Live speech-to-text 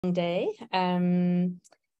day.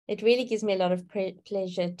 It really gives me a lot of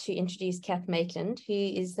pleasure to introduce Kath Maitland, who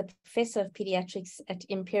is the Professor of Pediatrics at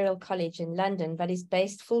Imperial College in London, but is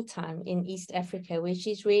based full-time in East Africa, where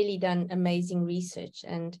she's really done amazing research.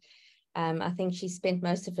 And I think she spent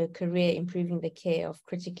most of her career improving the care of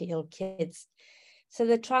critically ill kids. So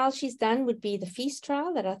the trial she's done would be the FEAST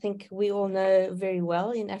trial that I think we all know very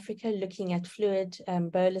well in Africa, looking at fluid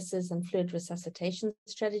boluses and fluid resuscitation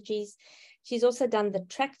strategies. She's also done the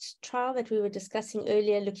TRACT trial that we were discussing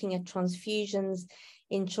earlier, looking at transfusions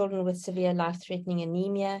in children with severe life-threatening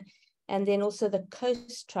anemia. And then also the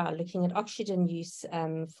COAST trial, looking at oxygen use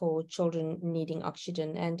for children needing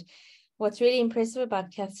oxygen. And what's really impressive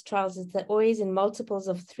about Kath's trials is they're always in multiples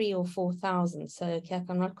of 3,000 or 4,000. So Kath,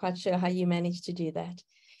 I'm not quite sure how you managed to do that.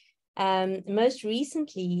 Most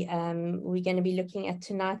recently, we're going to be looking at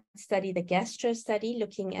tonight's study, the GASTRO study,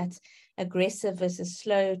 looking at aggressive versus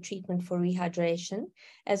slow treatment for rehydration,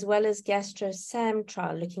 as well as GASTRO-SAM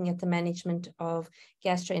trial, looking at the management of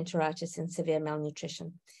gastroenteritis and severe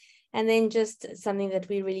malnutrition. And then just something that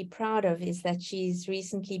we're really proud of is that she's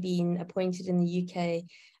recently been appointed in the UK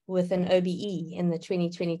with an OBE in the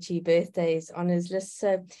 2022 birthdays honours list.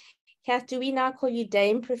 So Kath, do we now call you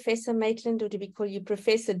Dame Professor Maitland, or do we call you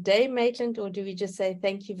Professor Dame Maitland, or do we just say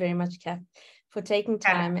thank you very much, Kath, for taking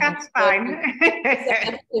time? That's fine.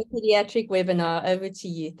 Pediatric webinar. Over to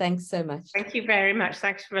you. Thanks so much. Thank you very much.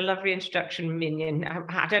 Thanks for a lovely introduction, Minion.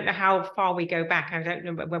 I don't know how far we go back. I don't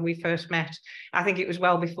know when we first met. I think it was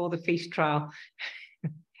well before the FEAST trial.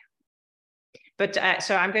 But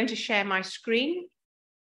so I'm going to share my screen.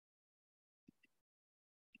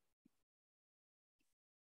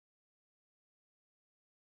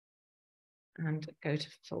 And go to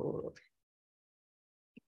full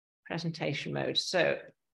presentation mode. So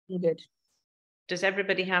good. Does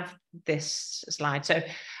everybody have this slide? So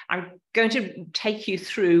I'm going to take you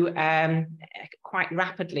through quite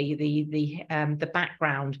rapidly the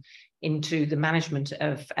background into the management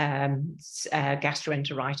of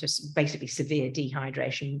gastroenteritis, basically severe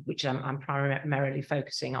dehydration, which I'm primarily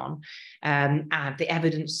focusing on, and the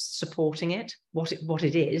evidence supporting it, what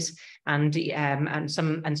it is, and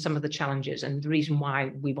some of the challenges, and the reason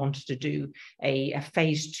why we wanted to do a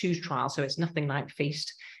phase 2 trial. So it's nothing like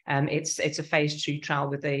FEAST. It's a phase 2 trial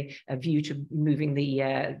with a view to moving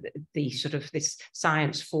the sort of this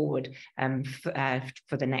science forward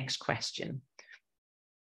for the next question.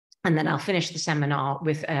 And then I'll finish the seminar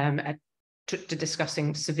with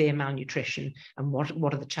discussing severe malnutrition and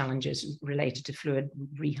what are the challenges related to fluid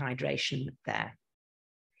rehydration there.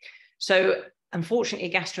 So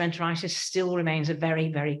unfortunately, gastroenteritis still remains a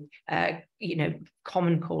very, very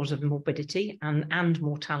common cause of morbidity and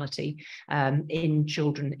mortality in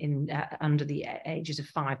children under the ages of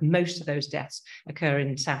 5. Most of those deaths occur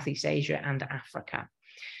in Southeast Asia and Africa.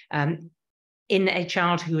 In a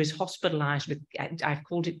child who is hospitalized with, I've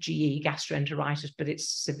called it GE, gastroenteritis, but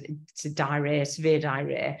it's a diarrhea, severe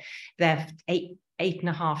diarrhea, they're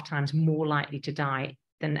 8.5 times more likely to die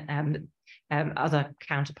than other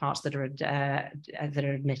counterparts that are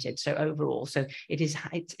admitted. So overall, so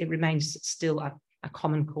it remains still a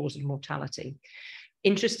common cause of mortality.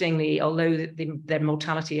 Interestingly, although their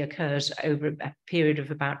mortality occurs over a period of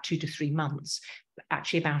about 2 to 3 months,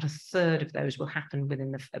 actually about 1/3 of those will happen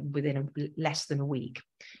within less than a week.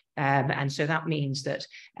 And so that means that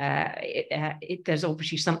there's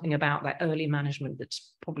obviously something about that early management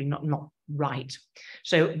that's probably not right.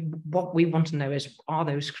 So what we want to know is, are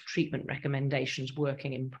those treatment recommendations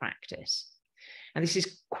working in practice? And this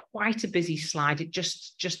is quite a busy slide. It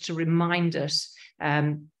just to remind us,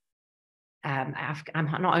 I'm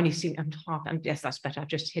not only seeing, yes, that's better. I've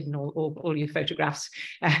just hidden all your photographs.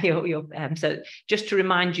 So just to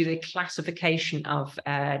remind you, the classification of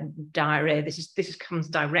diarrhea, this comes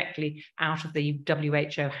directly out of the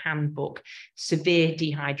WHO handbook. Severe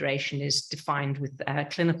dehydration is defined with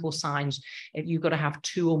clinical signs. You've got to have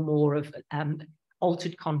 2 or more of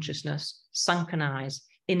altered consciousness, sunken eyes,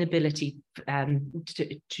 inability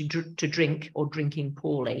to drink or drinking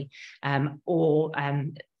poorly, or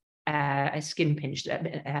a skin pinch,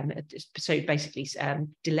 so basically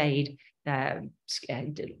delayed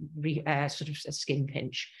sort of a skin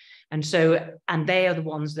pinch. And they are the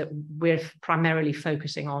ones that we're primarily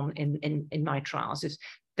focusing on in my trials. Is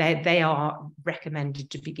they are recommended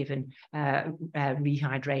to be given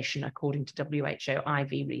rehydration according to WHO,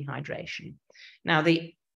 IV rehydration. Now,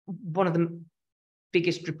 one of the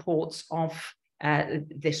biggest reports of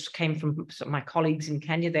this came from my colleagues in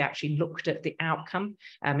Kenya. They actually looked at the outcome.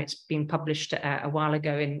 It's been published a while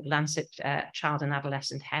ago in Lancet Child and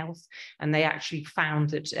Adolescent Health, and they actually found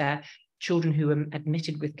that children who were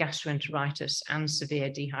admitted with gastroenteritis and severe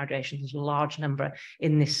dehydration. There's a large number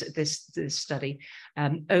in this study.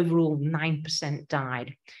 Overall, 9%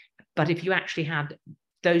 died. But if you actually had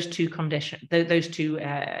those two conditions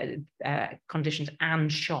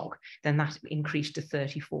and shock, then that increased to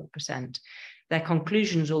 34%. Their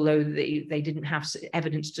conclusions, although they didn't have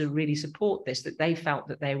evidence to really support this, that they felt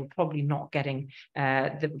that they were probably not getting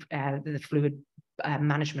the fluid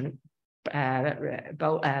management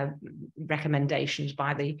recommendations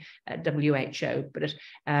by the WHO. But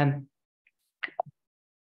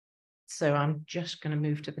so I'm just going to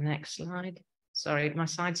move to the next slide. Sorry, my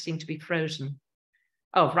slides seem to be frozen.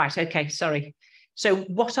 Oh, right. Okay. Sorry. So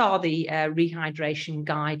what are the rehydration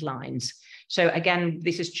guidelines? So again,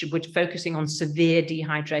 we're focusing on severe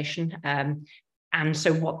dehydration. And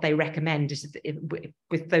so what they recommend is that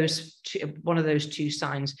with those one of those two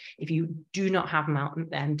signs, if you do not have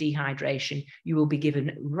dehydration, you will be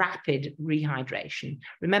given rapid rehydration.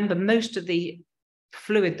 Remember, most of the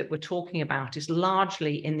fluid that we're talking about is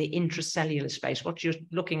largely in the intracellular space. What you're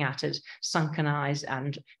looking at is sunken eyes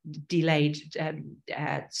and delayed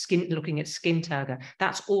skin, looking at skin turgor.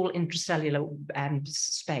 That's all intracellular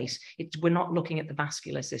space. We're not looking at the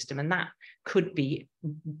vascular system, and that could be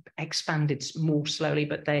expanded more slowly,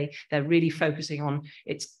 but they're really focusing on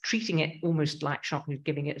treating it almost like shock and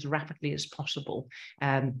giving it as rapidly as possible.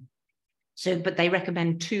 But they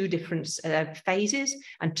recommend two different phases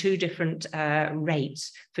and two different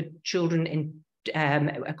rates for children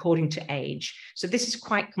according to age. So this is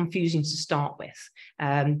quite confusing to start with.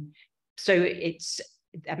 So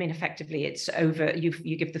effectively, it's over.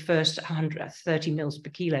 You give the first 130 mils per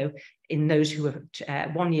kilo in those who are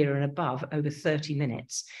 1 year and above over 30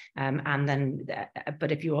 minutes, and then.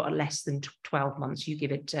 But if you're less than 12 months, you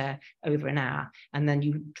give it over an hour, and then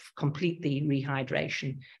you complete the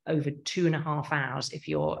rehydration over 2.5 hours if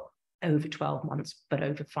you're over 12 months, but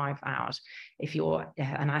over 5 hours if you're,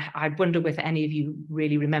 and I wonder whether any of you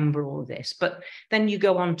really remember all of this, but then you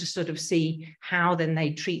go on to sort of see how then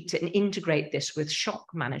they treat and integrate this with shock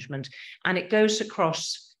management, and it goes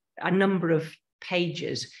across a number of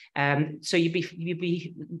pages. So you'd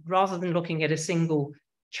be rather than looking at a single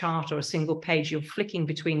chart or a single page, you're flicking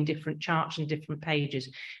between different charts and different pages,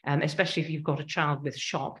 especially if you've got a child with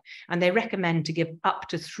shock. And they recommend to give up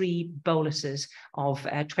to 3 boluses of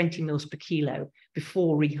 20 mils per kilo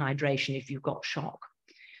before rehydration if you've got shock.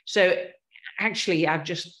 So actually, I've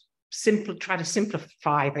just try to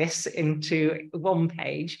simplify this into one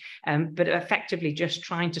page, but effectively just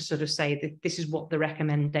trying to sort of say that this is what the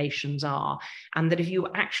recommendations are, and that if you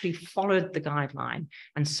actually followed the guideline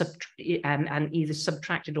and either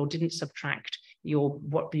subtracted or didn't subtract your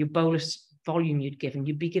bolus volume you'd given,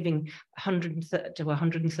 you'd be giving 130 to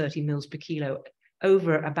 130 mils per kilo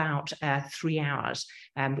over about 3 hours,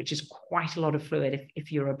 which is quite a lot of fluid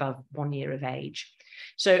if you're above 1 year of age.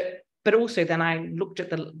 So. But also then I looked at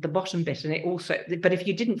the bottom bit, and it also, but if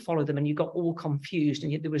you didn't follow them and you got all confused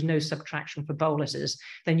and there was no subtraction for boluses,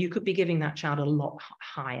 then you could be giving that child a lot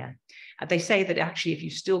higher. They say that actually if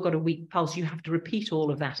you've still got a weak pulse, you have to repeat all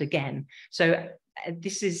of that again. So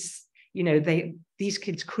this is, you know, these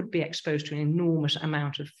kids could be exposed to an enormous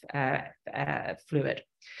amount of fluid.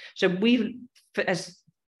 So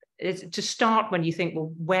to start, when you think,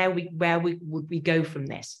 well, where would we go from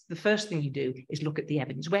this? The first thing you do is look at the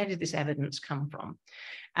evidence. Where did this evidence come from?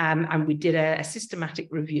 And we did a systematic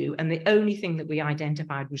review, and the only thing that we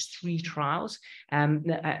identified was 3 trials,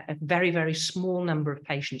 a very, very small number of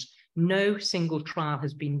patients. No single trial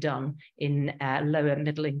has been done in lower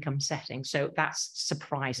middle income settings. So that's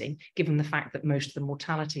surprising, given the fact that most of the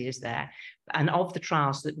mortality is there. And of the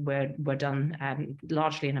trials that were done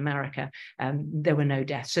largely in America, there were no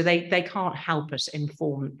deaths. So they can't help us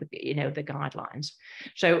inform the guidelines.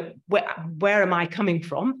 So where am I coming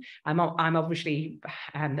from? I'm obviously,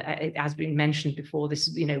 it has been mentioned before,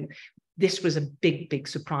 this was a big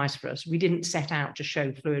surprise for us. We didn't set out to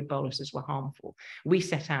show fluid boluses were harmful. We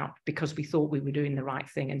set out because we thought we were doing the right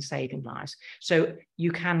thing and saving lives. So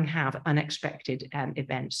you can have unexpected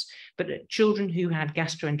events, but children who had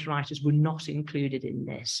gastroenteritis were not included in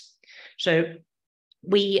this. So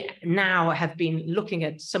we now have been looking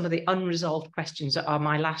at some of the unresolved questions that are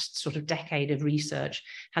my last sort of decade of research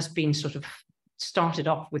has been sort of started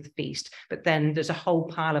off with FEAST, but then there's a whole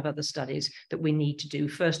pile of other studies that we need to do.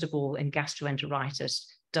 First of all, in gastroenteritis,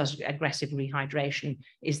 does aggressive rehydration,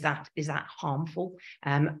 is that harmful?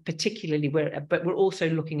 Particularly, but we're also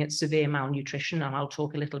looking at severe malnutrition, and I'll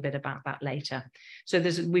talk a little bit about that later. So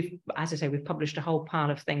we've published a whole pile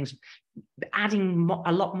of things, adding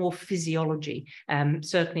a lot more physiology,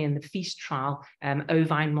 certainly in the FEAST trial,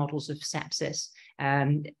 ovine models of sepsis,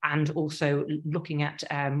 and also looking at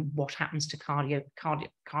what happens to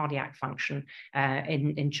cardiac function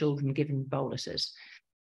in children given boluses.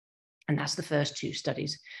 And that's the first 2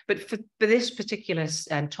 studies. But for this particular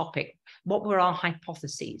topic, what were our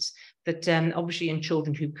hypotheses? That obviously in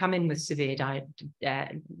children who come in with severe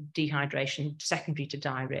dehydration secondary to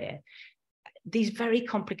diarrhea, these very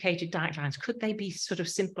complicated diet lines, could they be sort of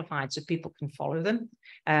simplified so people can follow them?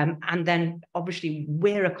 And then obviously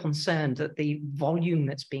we're concerned that the volume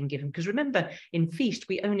that's being given, because remember in FEAST,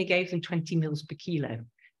 we only gave them 20 mils per kilo.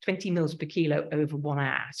 20 mils per kilo over 1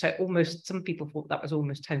 hour. So almost, some people thought that was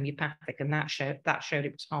almost homeopathic, and that showed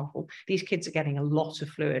it was harmful. These kids are getting a lot of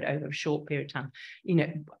fluid over a short period of time.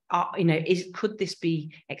 Could this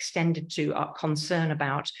be extended to our concern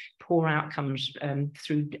about poor outcomes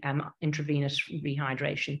through intravenous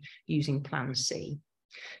rehydration using Plan C?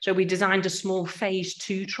 So we designed a small phase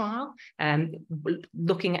 2 trial,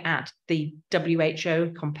 looking at the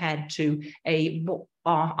WHO compared to what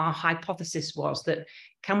our hypothesis was, that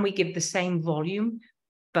can we give the same volume,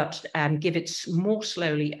 but give it more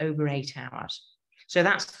slowly over 8 hours. So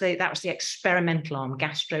that was the experimental arm,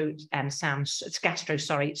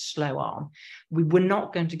 slow arm. We were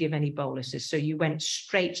not going to give any boluses, so you went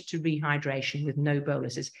straight to rehydration with no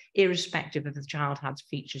boluses, irrespective of the child had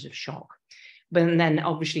features of shock. But then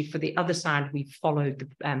obviously for the other side, we followed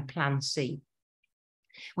the Plan C.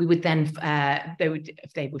 We would then,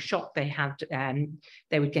 if they were shocked, they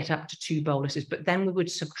would get up to 2 boluses, but then we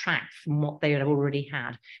would subtract from what they had already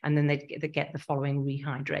had, and then they'd get the following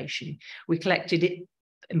rehydration. We collected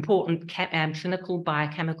important clinical,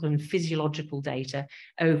 biochemical, and physiological data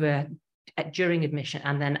during admission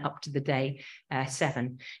and then up to the day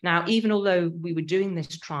 7. Now, even although we were doing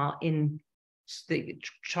this trial in the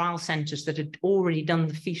trial centres that had already done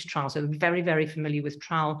the FEAST trial, so very, very familiar with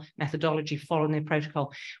trial methodology, following the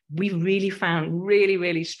protocol, we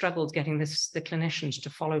really struggled getting the clinicians to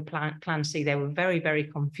follow Plan C. They were very, very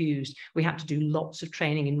confused. We had to do lots of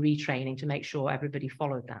training and retraining to make sure everybody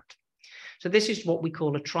followed that. So this is what we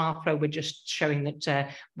call a trial flow. We're just showing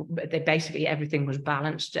that basically everything was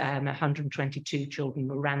balanced. 122 children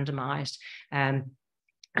were randomised.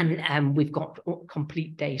 And we've got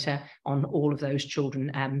complete data on all of those children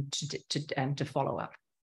to follow up.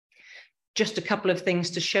 Just a couple of things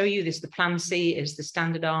to show you. This, the Plan C is the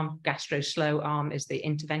standard arm, gastro slow arm is the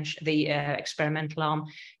intervention, the experimental arm.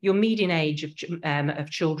 Your median age of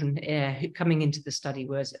children who coming into the study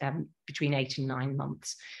was between 8 and 9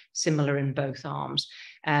 months, similar in both arms.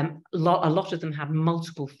 A lot of them had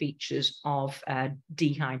multiple features of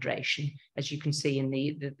dehydration, as you can see in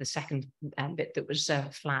the second bit that was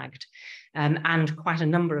flagged. And quite a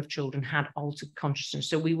number of children had altered consciousness.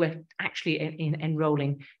 So we were actually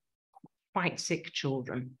enrolling quite sick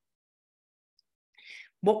children.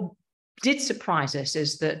 What did surprise us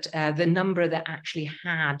is that the number that actually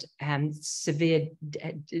had severe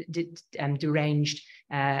deranged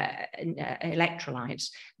electrolytes,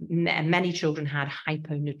 many children had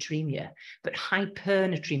hyponatremia, but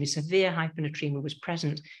hypernatremia, severe hyponatremia, was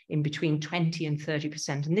present in between 20 and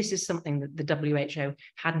 30%. And this is something that the WHO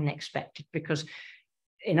hadn't expected, because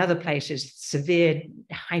in other places, severe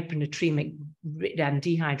hyponatremic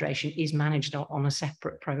dehydration is managed on a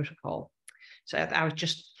separate protocol. So I was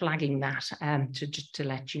just flagging that to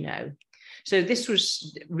let you know. So this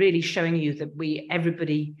was really showing you that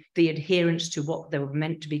the adherence to what they were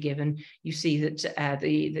meant to be given. You see that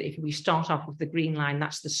if we start off with the green line,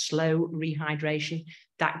 that's the slow rehydration.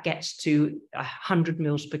 That gets to 100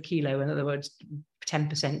 mils per kilo. In other words,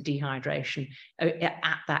 10% dehydration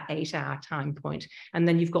at that 8-hour time point. And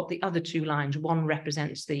then you've got the other 2 lines. One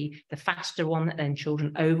represents the faster one in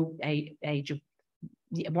children over age of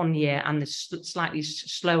 1 year, and the slightly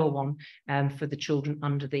slower one for the children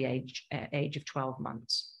under the age of 12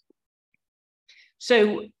 months.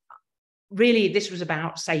 So really, this was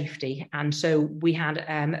about safety. And so we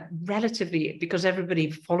had relatively, because everybody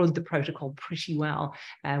followed the protocol pretty well,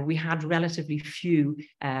 we had relatively few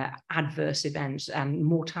adverse events, and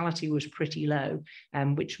mortality was pretty low,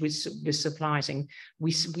 which was surprising.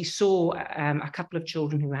 We saw a couple of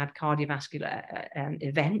children who had cardiovascular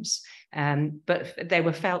events, but they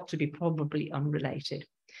were felt to be probably unrelated.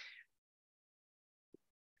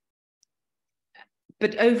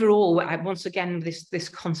 But overall, once again, this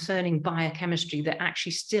concerning biochemistry, that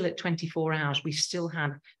actually still at 24 hours, we still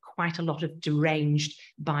had quite a lot of deranged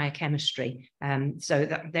biochemistry. So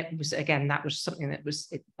that was something that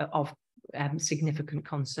was of significant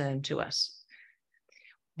concern to us.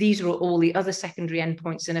 These were all the other secondary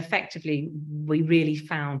endpoints, and effectively we really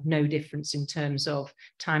found no difference in terms of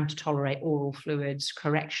time to tolerate oral fluids,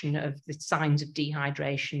 correction of the signs of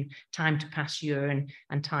dehydration, time to pass urine,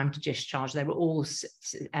 and time to discharge. They were all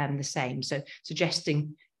the same, so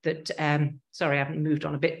suggesting that sorry, I haven't moved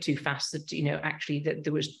on a bit too fast, that actually that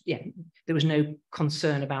there was no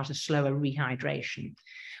concern about a slower rehydration.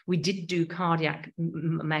 We did do cardiac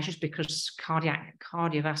measures because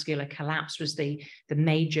cardiovascular collapse was the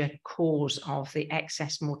major cause of the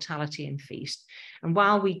excess mortality in FEAST. And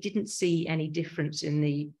while we didn't see any difference in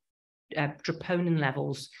the troponin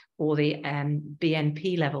levels or the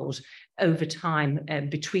BNP levels over time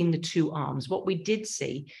between the two arms, what we did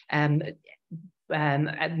see,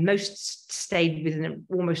 most stayed within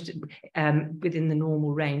almost within the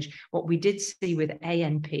normal range. What we did see with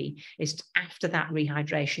ANP is after that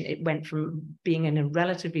rehydration, it went from being in a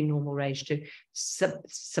relatively normal range to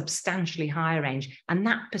substantially higher range, and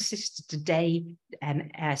that persisted to day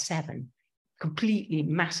 7, completely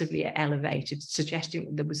massively elevated,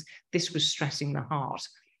 suggesting that this was stressing the heart.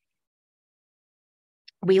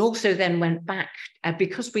 We also then went back,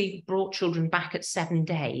 because we brought children back at 7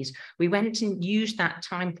 days, we went and used that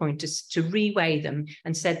time point to reweigh them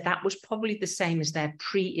and said that was probably the same as their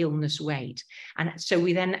pre-illness weight. And so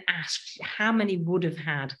we then asked how many would have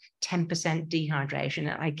had 10% dehydration.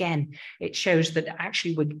 And again, it shows that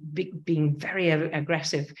actually we're being very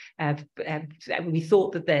aggressive. We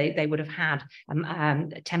thought that they would have had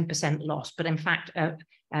 10% loss, but in fact,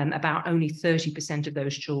 about only 30% of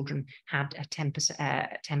those children had a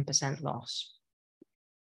 10% loss.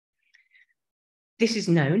 This is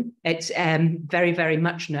known. It's very, very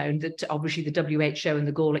much known that obviously the WHO and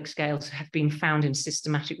the Gorlick scales have been found in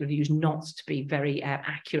systematic reviews not to be very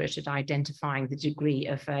accurate at identifying the degree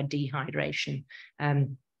of dehydration,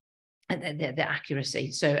 the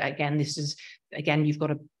accuracy. So again, you've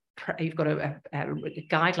got a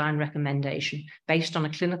guideline recommendation based on a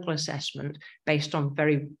clinical assessment, based on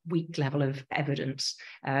very weak level of evidence,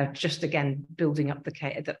 just again building up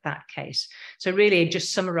that case. So really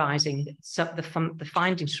just summarizing the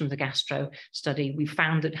findings from the gastro study, we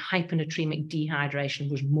found that hyponatremic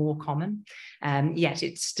dehydration was more common, yet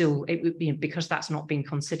it would be, because that's not being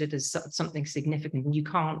considered as something significant, and you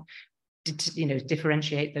can't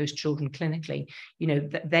differentiate those children clinically,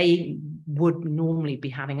 that they would normally be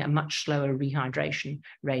having a much slower rehydration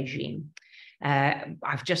regime.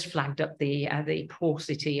 I've just flagged up the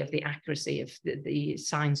paucity of the accuracy of the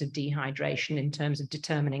signs of dehydration in terms of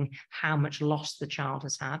determining how much loss the child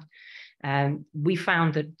has had. We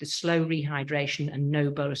found that the slow rehydration and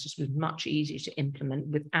no boluses was much easier to implement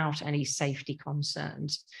without any safety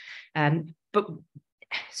concerns.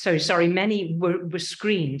 Many were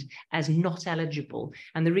screened as not eligible.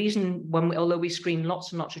 And the reason, although we screened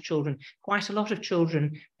lots and lots of children, quite a lot of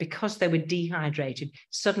children, because they were dehydrated,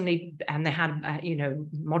 suddenly, and they had,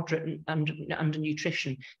 moderate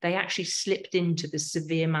undernutrition, they actually slipped into the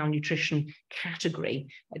severe malnutrition category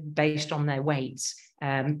based on their weights,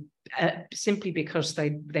 simply because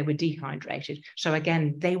they were dehydrated. So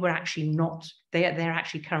again, they were actually they're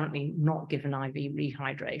actually currently not given IV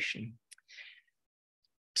rehydration.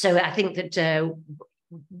 So I think that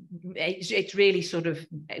it really sort of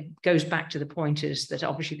goes back to the point is that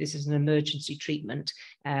obviously this is an emergency treatment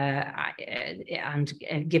and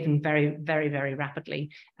given very, very, very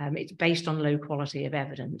rapidly. It's based on low quality of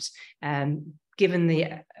evidence. Given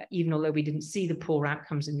even although we didn't see the poor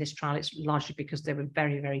outcomes in this trial, it's largely because they were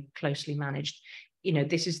very, very closely managed.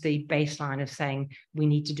 This is the baseline of saying we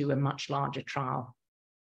need to do a much larger trial.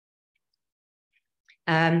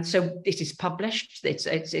 So it is published,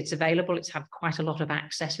 it's available, it's had quite a lot of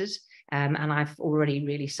accesses, and I've already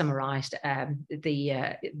really summarized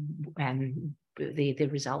the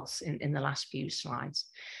results in the last few slides.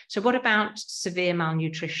 So what about severe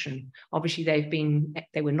malnutrition? Obviously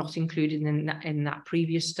they were not included in that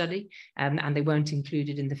previous study, and they weren't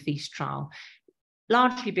included in the FEAST trial,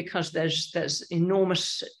 largely because there's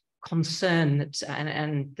enormous concern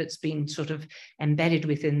that's been sort of embedded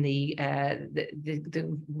within the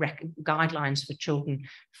guidelines for children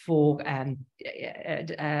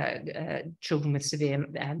children with severe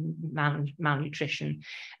malnutrition.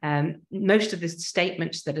 Most of the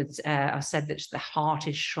statements that are said that the heart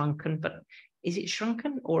is shrunken, but is it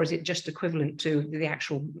shrunken, or is it just equivalent to the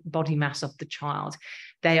actual body mass of the child?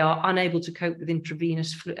 They are unable to cope with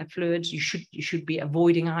intravenous fluids. You should be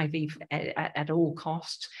avoiding IV at all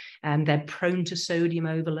costs. They're prone to sodium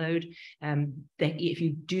overload. If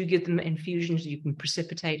you do give them infusions, you can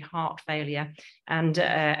precipitate heart failure, and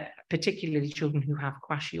particularly children who have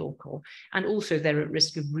kwashiorkor. And also they're at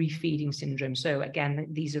risk of refeeding syndrome. So again,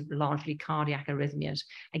 these are largely cardiac arrhythmias.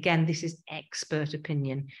 Again, this is expert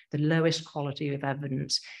opinion, the lowest quality of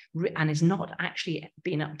evidence, and is not actually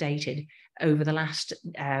been updated over the last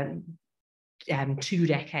 2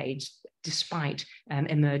 decades, despite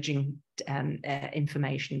emerging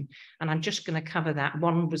information. And I'm just going to cover that.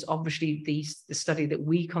 One was obviously the study that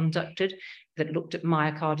we conducted that looked at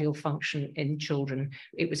myocardial function in children.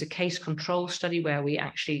 It was a case control study where we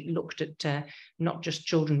actually looked at not just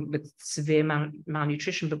children with severe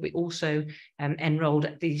malnutrition, but we also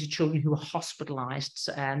enrolled these children who were hospitalized,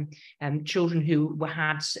 children who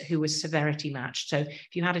were severity matched. So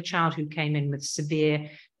if you had a child who came in with severe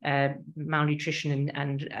malnutrition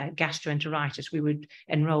and gastroenteritis, we would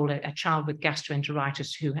enroll a child with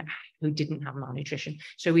gastroenteritis who didn't have malnutrition.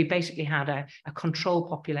 So we basically had a control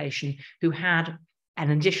population who had an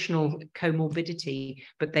additional comorbidity,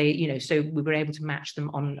 but they, so we were able to match them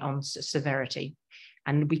on severity.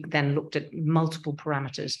 And we then looked at multiple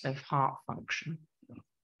parameters of heart function.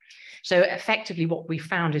 So effectively what we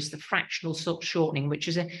found is the fractional shortening, which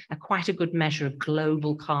is quite a good measure of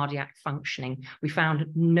global cardiac functioning. We found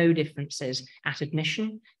no differences at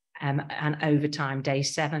admission and over time, day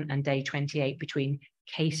 7 and day 28, between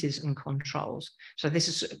cases and controls. So this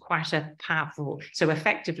is quite a powerful, so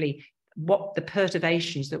effectively what the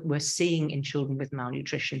perturbations that we're seeing in children with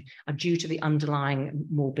malnutrition are due to the underlying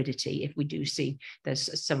morbidity, if we do see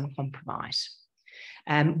there's some compromise.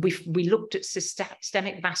 We looked at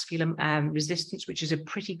systemic vascular resistance, which is a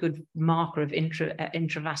pretty good marker of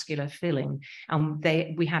intravascular filling.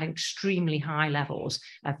 We had extremely high levels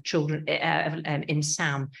of children in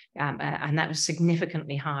SAM, and that was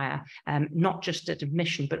significantly higher, not just at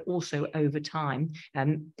admission, but also over time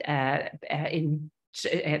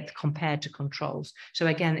compared to controls. So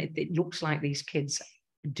again, it looks like these kids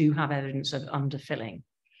do have evidence of underfilling.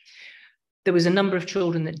 There was a number of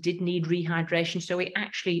children that did need rehydration, so we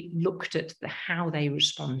actually looked at how they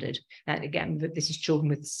responded. And again, this is children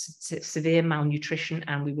with severe malnutrition,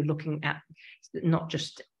 and we were looking at not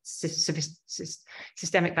just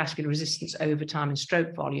systemic vascular resistance over time and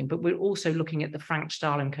stroke volume, but we're also looking at the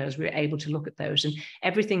Frank-Starling curves. We were able to look at those, and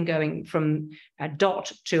everything going from a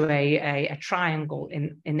dot to a triangle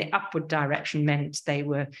in the upward direction meant they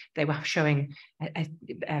were showing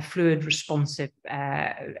a fluid responsive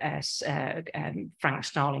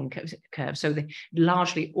Frank-Starling curve. So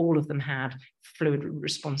largely all of them had fluid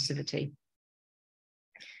responsivity.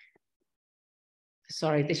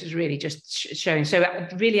 Sorry, this is really just showing. So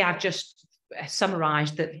really, I've just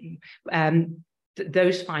summarized that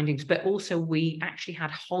those findings, but also we actually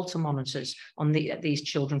had Holter monitors on these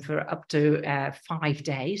children for up to 5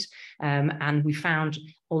 days. And we found,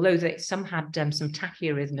 although some had some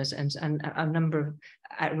tachyarrhythmias and a number of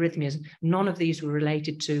arrhythmias, none of these were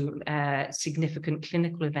related to significant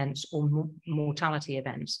clinical events or mortality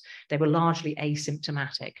events. They were largely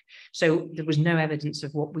asymptomatic. So there was no evidence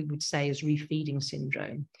of what we would say is refeeding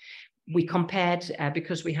syndrome. We compared,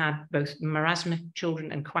 because we had both marasmic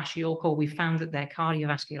children and kwashiorkor, we found that their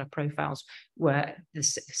cardiovascular profiles were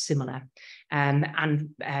similar. And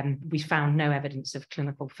we found no evidence of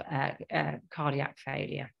clinical cardiac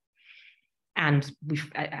failure. And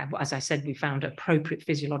as I said, we found appropriate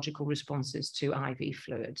physiological responses to IV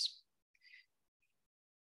fluids.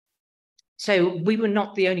 So we were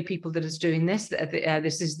not the only people that is doing this.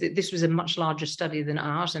 This was a much larger study than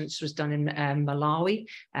ours, and this was done in Malawi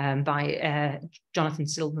by Jonathan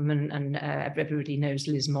Silverman, and everybody knows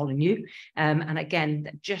Liz Molyneux. And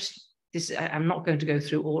again, I'm not going to go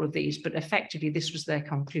through all of these, but effectively this was their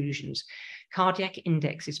conclusions. Cardiac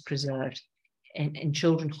index is preserved in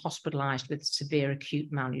children hospitalized with severe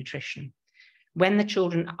acute malnutrition. When the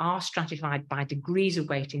children are stratified by degrees of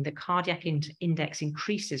weighting, the cardiac index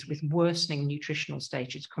increases with worsening nutritional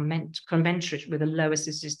stages, commensurate with a lower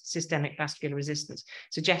systemic vascular resistance,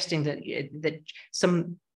 suggesting that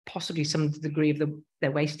possibly some degree of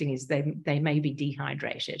their wasting is they may be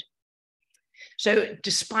dehydrated. So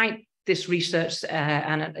despite this research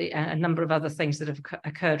and a number of other things that have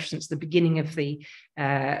occurred since the beginning of the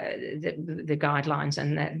guidelines,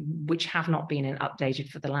 and which have not been updated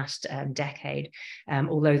for the last decade.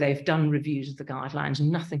 Although they've done reviews of the guidelines,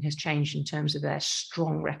 nothing has changed in terms of their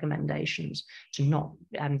strong recommendations to not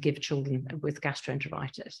give children with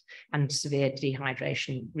gastroenteritis and severe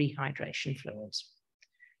dehydration, rehydration fluids.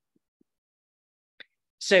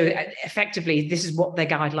 So effectively, this is what their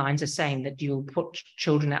guidelines are saying, that you'll put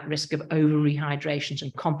children at risk of over-rehydrations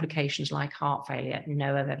and complications like heart failure.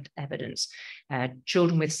 No evidence.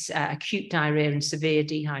 Children with acute diarrhea and severe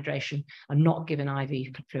dehydration are not given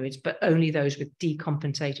IV fluids, but only those with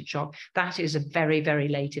decompensated shock. That is a very, very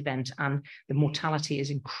late event, and the mortality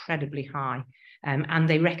is incredibly high. And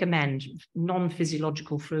they recommend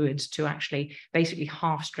non-physiological fluids to actually basically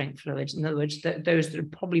half-strength fluids. In other words, those that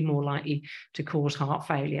are probably more likely to cause heart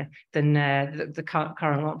failure than the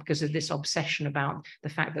current one, because of this obsession about the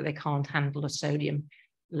fact that they can't handle a sodium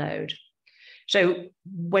load. So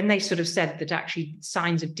when they sort of said that actually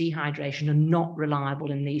signs of dehydration are not reliable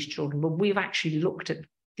in these children, well, we've actually looked at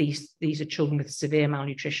these are children with severe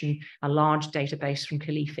malnutrition, a large database from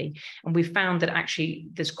Khalifi, and we found that actually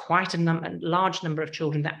there's quite a large number of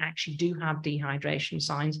children that actually do have dehydration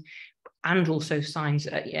signs and also signs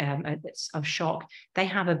of shock. They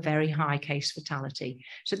have a very high case fatality.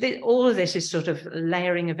 So all of this is sort of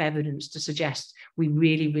layering of evidence to suggest we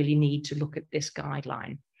really, really need to look at this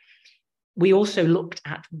guideline. We also looked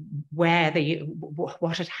at where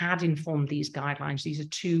what had informed these guidelines. These are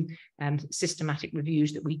two systematic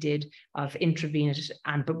reviews that we did of intravenous,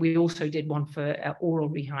 but we also did one for oral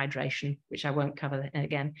rehydration, which I won't cover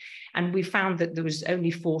again. And we found that there was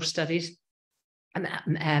only 4 studies,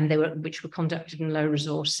 and which were conducted in low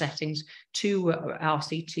resource settings, 2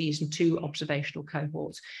 RCTs and 2 observational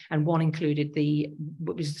cohorts, and one included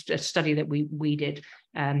what was a study that we did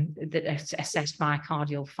that assessed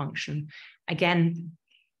myocardial function. Again,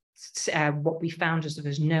 what we found is that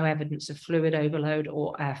there's no evidence of fluid overload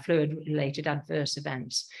or fluid-related adverse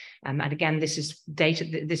events. And again, this is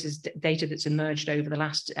data that's emerged over the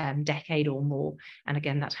last decade or more. And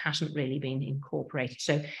again, that hasn't really been incorporated.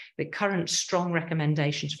 So the current strong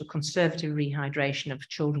recommendations for conservative rehydration of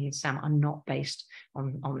children with SAM are not based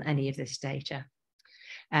on any of this data.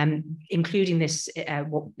 Including this,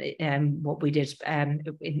 what we did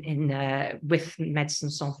with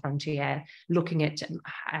Médecins Sans Frontières, looking at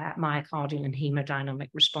myocardial and hemodynamic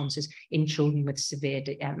responses in children with severe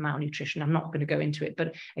malnutrition. I'm not going to go into it,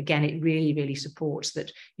 but again, it really, really supports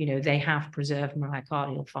that, you know, they have preserved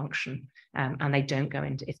myocardial function, and they don't go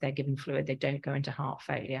into, if they're given fluid, they don't go into heart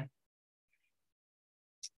failure.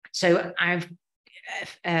 So I've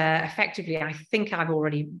effectively, I think I've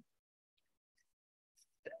already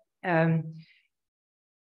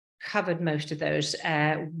covered most of those.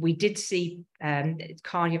 We did see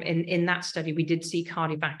in that study, we did see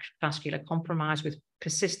cardiovascular compromise with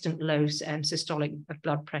persistent low systolic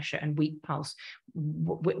blood pressure and weak pulse,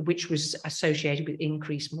 which was associated with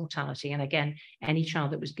increased mortality. And again, any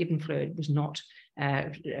child that was given fluid was not,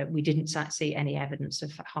 we didn't see any evidence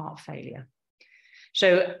of heart failure.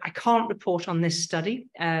 So I can't report on this study.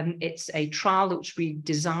 It's a trial which we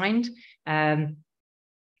designed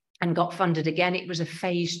and got funded. Again, it was a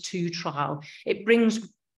phase 2 trial. It brings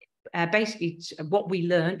basically what we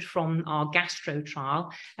learned from our gastro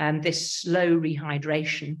trial, this slow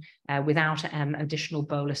rehydration without additional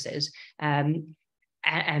boluses, and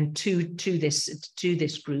to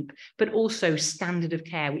this group, but also standard of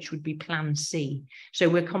care, which would be Plan C. So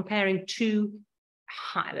we're comparing 2,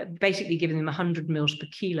 basically giving them 100 mils per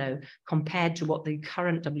kilo compared to what the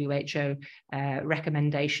current WHO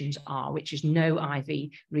recommendations are, which is no IV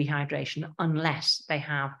rehydration unless they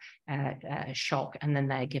have shock, and then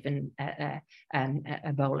they're given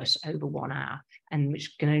a bolus over 1 hour, and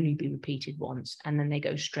which can only be repeated once, and then they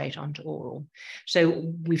go straight on to oral.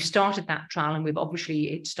 So we've started that trial, and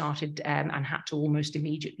it started and had to almost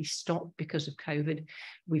immediately stop because of COVID.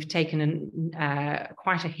 We've taken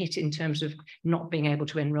quite a hit in terms of not being able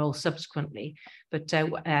to enroll subsequently, but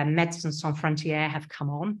Médecins Sans Frontières have come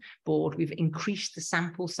on board. We've increased the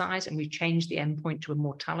sample size, and we've changed the endpoint to a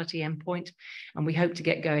mortality endpoint, and we hope to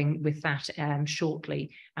get going with that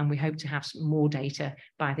shortly, and we hope to have some more data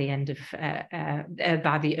by the end of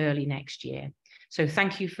by the early next year. So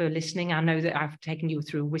thank you for listening. I know that I've taken you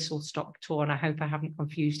through a whistle-stop tour, and I hope I haven't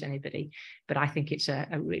confused anybody, but I think it's a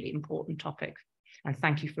really important topic, and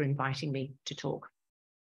thank you for inviting me to talk.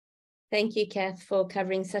 Thank you, Kath, for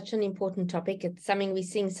covering such an important topic. It's something we're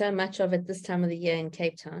seeing so much of at this time of the year in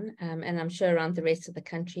Cape Town, and I'm sure around the rest of the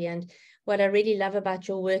country. And what I really love about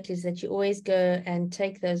your work is that you always go and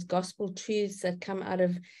take those gospel truths that come out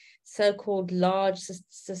of so-called large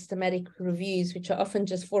systematic reviews, which are often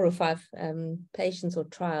just 4 or 5 patients or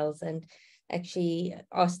trials, and actually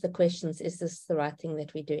ask the questions, is this the right thing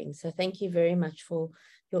that we're doing? So thank you very much for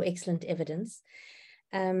your excellent evidence.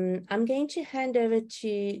 I'm going to hand over to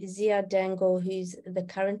Ziad Dangle, who's the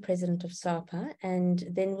current president of SAPA, and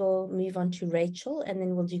then we'll move on to Rachel, and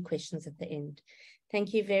then we'll do questions at the end.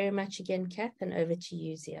 Thank you very much again, Kath, and over to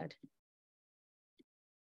you, Ziad.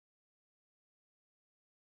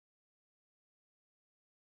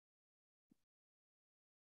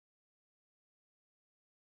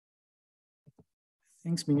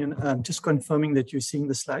 Thanks, Mignon. Just confirming that you're seeing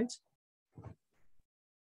the slides.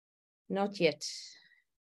 Not yet.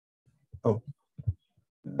 Oh,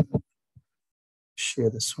 share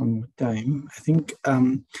this one more time. I think,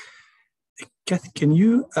 Kath, can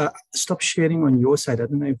you stop sharing on your side? I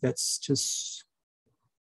don't know if that's just...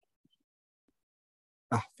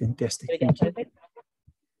 fantastic. Thank you.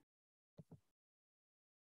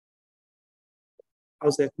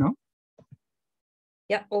 How's that now?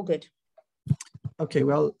 Yeah, all good. Okay,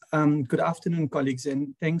 well, good afternoon, colleagues,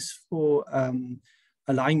 and thanks for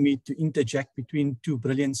allowing me to interject between 2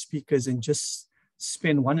 brilliant speakers and just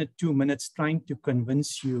spend 1 or 2 minutes trying to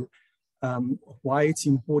convince you why it's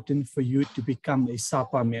important for you to become a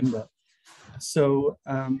SAPA member. So,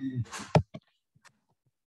 oh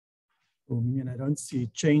man, I don't see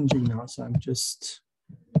it changing now, so I'm just...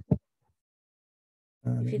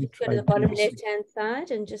 if you just go to the bottom left-hand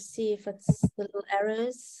side and just see if it's the little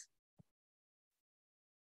arrows.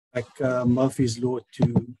 Like Murphy's Law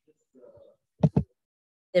to...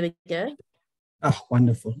 There we go.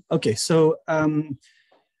 Wonderful. Okay, so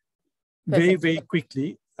very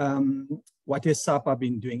quickly, what has SAPA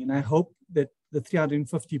been doing? And I hope that the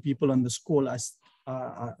 350 people on this call are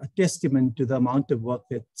a testament to the amount of work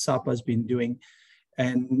that SAPA has been doing.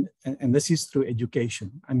 And this is through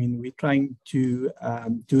education. I mean, we're trying to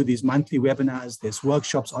do these monthly webinars, there's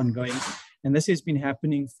workshops ongoing, and this has been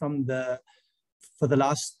happening for the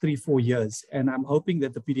last 3-4 years. And I'm hoping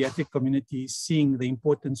that the pediatric community is seeing the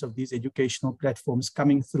importance of these educational platforms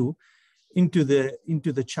coming through into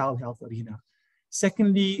the child health arena.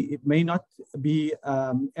 Secondly, it may not be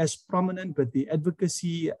as prominent, but the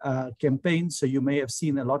advocacy campaigns. So you may have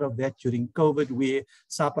seen a lot of that during COVID, where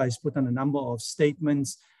SAPA has put on a number of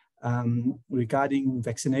statements regarding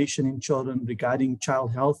vaccination in children, regarding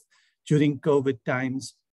child health during COVID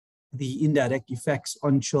times, the indirect effects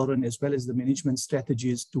on children, as well as the management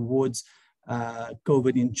strategies towards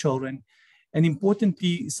COVID in children. And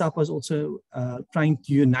importantly, SAPA is also trying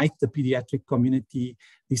to unite the pediatric community,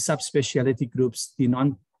 the subspecialty groups, the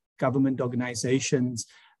non-government organizations.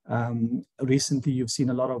 Recently, you've seen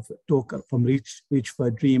a lot of talk from Reach for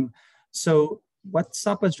a Dream. So what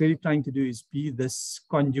SAPA is really trying to do is be this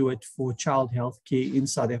conduit for child health care in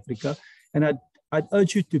South Africa. And I'd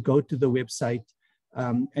urge you to go to the website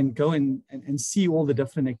and go and see all the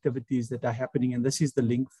different activities that are happening. And this is the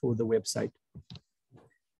link for the website.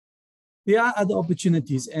 There are other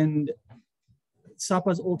opportunities, and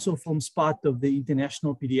SAPA also forms part of the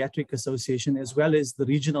International Pediatric Association, as well as the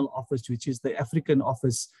regional office, which is the African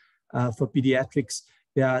office for pediatrics.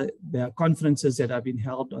 There are conferences that have been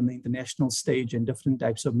held on the international stage and different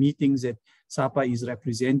types of meetings that SAPA is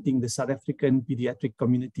representing the South African pediatric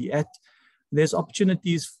community at. There's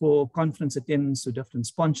opportunities for conference attendance to different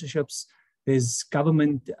sponsorships. There's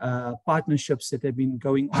government partnerships that have been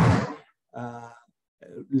going on,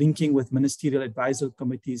 linking with ministerial advisory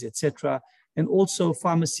committees, etc., and also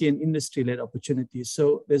pharmacy and industry-led opportunities.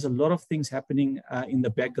 So there's a lot of things happening in the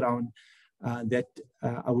background that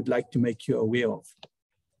I would like to make you aware of.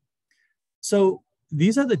 So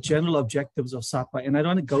these are the general objectives of SAPA, and I don't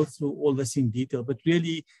want to go through all this in detail, but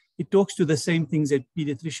really it talks to the same things that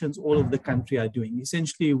pediatricians all over the country are doing.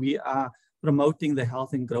 Essentially, we are promoting the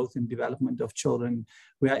health and growth and development of children.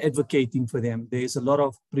 We are advocating for them. There's a lot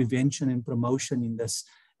of prevention and promotion in this.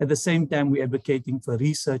 At the same time, we're advocating for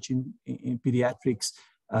research in pediatrics,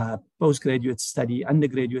 postgraduate study,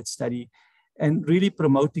 undergraduate study, and really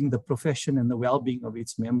promoting the profession and the well-being of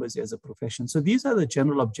its members as a profession. So these are the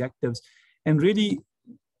general objectives. And really,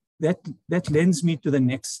 that lends me to the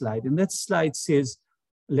next slide. And that slide says,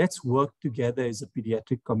 let's work together as a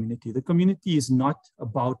pediatric community. The community is not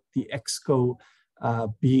about the EXCO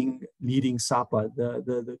leading SAPA.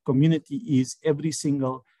 The community is every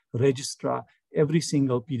single registrar, every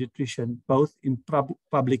single pediatrician, both in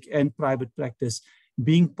public and private practice,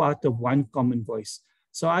 being part of one common voice.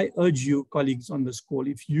 So I urge you, colleagues on this call,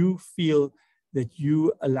 if you feel that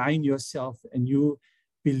you align yourself and you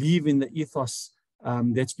believe in the ethos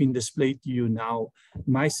that's been displayed to you now,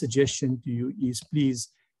 my suggestion to you is please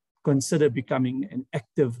consider becoming an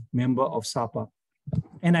active member of SAPA.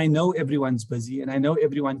 And I know everyone's busy, and I know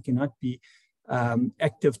everyone cannot be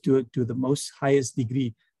active to the most highest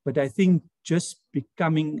degree, but I think just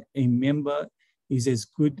becoming a member is as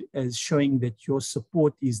good as showing that your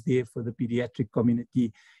support is there for the pediatric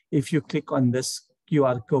community. If you click on this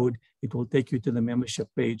QR code, it will take you to the membership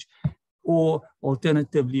page. Or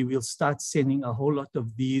alternatively, we'll start sending a whole lot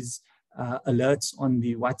of these alerts on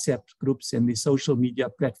the WhatsApp groups and the social media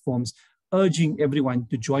platforms, urging everyone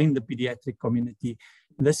to join the pediatric community.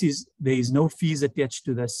 There is no fees attached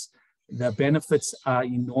to this. The benefits are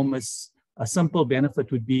enormous. A simple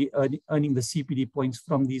benefit would be earning the CPD points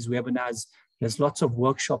from these webinars. There's lots of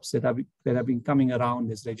workshops that have been coming around.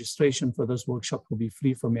 There's registration for those workshops will be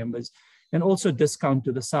free for members, and also discount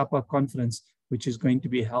to the SAPA conference, which is going to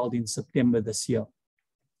be held in September this year.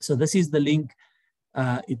 So this is the link.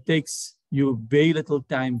 It takes you very little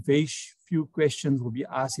time. Very few questions will be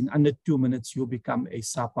asked. In under 2 minutes, you'll become a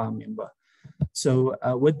SAPA member. So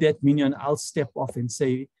with that, Mignon, I'll step off and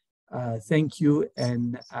say thank you,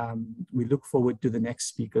 and we look forward to the next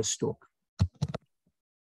speaker's talk.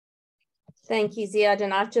 Thank you, Ziad.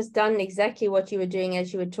 And I've just done exactly what you were doing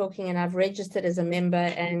as you were talking, and I've registered as a member,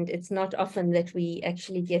 and it's not often that we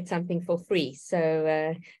actually get something for free.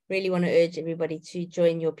 So really want to urge everybody to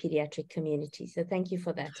join your pediatric community. So thank you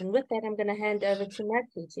for that. And with that, I'm going to hand over to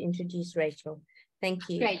Matthew to introduce Rachel. Thank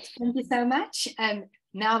you. Great. Thank you so much.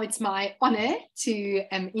 Now it's my honor to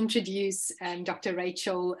introduce Dr.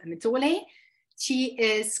 Rachel Mitole. She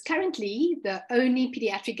is currently the only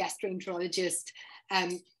pediatric gastroenterologist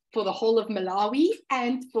for the whole of Malawi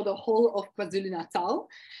and for the whole of KwaZulu-Natal.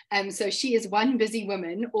 So she is one busy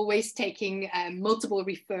woman, always taking multiple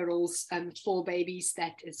referrals for babies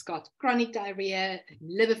that has got chronic diarrhea,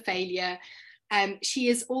 liver failure. She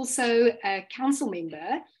is also a council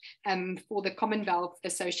member for the Commonwealth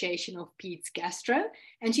Association of Peds Gastro,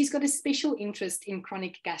 and she's got a special interest in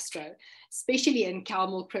chronic gastro, especially in cow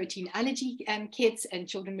milk protein allergy kids and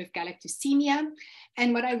children with galactosemia.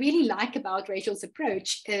 And what I really like about Rachel's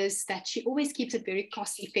approach is that she always keeps it very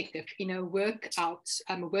cost effective in her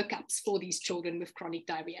workups for these children with chronic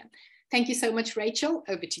diarrhea. Thank you so much, Rachel.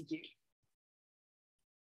 Over to you.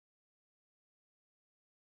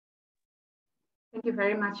 Thank you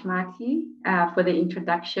very much, Marty, for the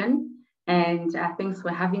introduction, and thanks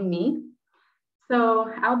for having me.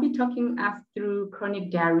 So I'll be talking us through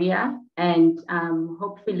chronic diarrhea, and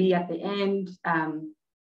hopefully at the end,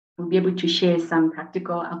 we'll be able to share some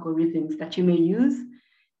practical algorithms that you may use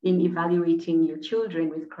in evaluating your children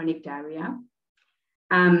with chronic diarrhea.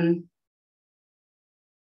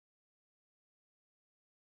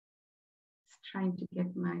 Just trying to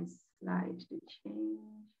get my slide to change.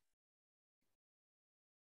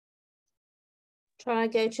 Try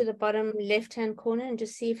go to the bottom left-hand corner and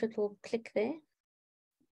just see if it will click there.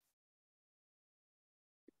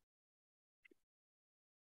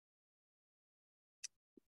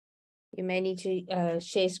 You may need to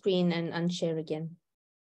share screen and unshare again.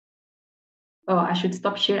 Oh, I should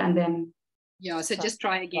stop share and then. Yeah, so just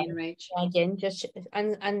try again, Rach. Try again, just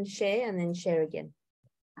unshare and then share again.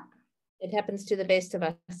 It happens to the best of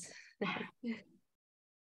us.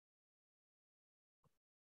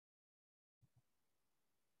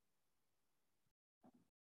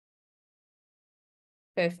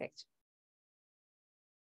 Perfect.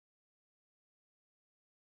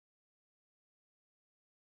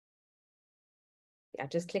 Yeah,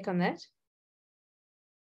 just click on that.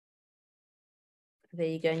 There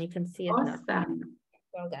you go, and you can see it now. Awesome.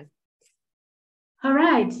 Well done. All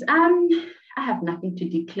right. I have nothing to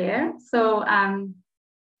declare. So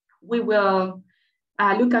we will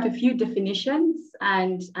look at a few definitions,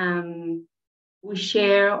 and we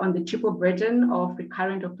share on the triple burden of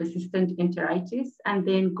recurrent or persistent enteritis, and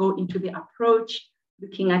then go into the approach,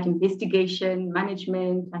 looking at investigation,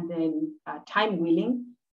 management, and then time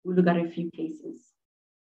wheeling. We'll look at a few cases.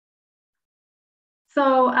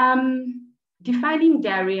 So defining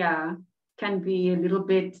diarrhea can be a little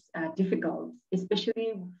bit difficult,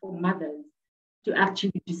 especially for mothers, to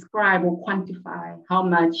actually describe or quantify how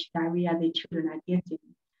much diarrhea their children are getting.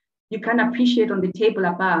 You can appreciate on the table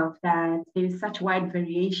above that there is such wide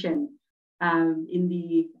variation in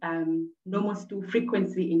the normal stool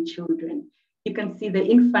frequency in children. You can see the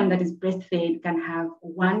infant that is breastfed can have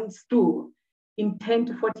one stool in 10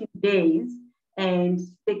 to 14 days, and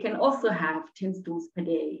they can also have 10 stools per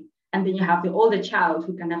day. And then you have the older child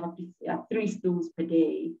who can have up to 3 stools per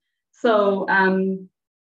day. So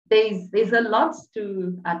there's a lot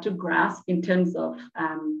to grasp in terms of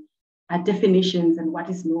definitions and what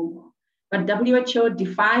is normal. But WHO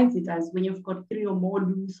defines it as when you've got 3 or more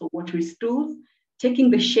loose or watery stools,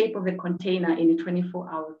 taking the shape of the container in a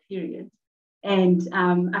 24-hour period, and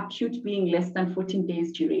acute being less than 14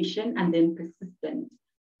 days duration, and then persistent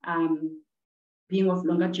being of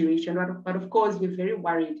longer duration. But of course, we're very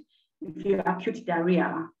worried if your acute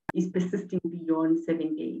diarrhea is persisting beyond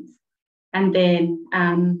 7 days. And then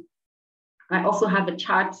I also have a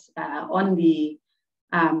chart on the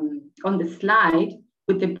slide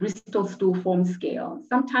with the Bristol stool form scale.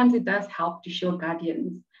 Sometimes it does help to show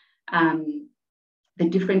guardians the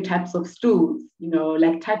different types of stools,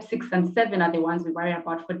 like type 6 and 7 are the ones we worry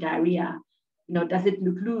about for diarrhea. Does it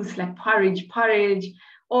look loose like porridge,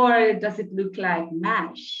 or does it look like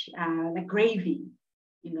mash, like gravy?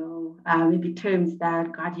 Maybe terms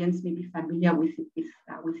that guardians may be familiar with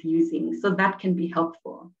using. So that can be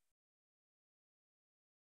helpful.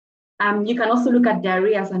 You can also look at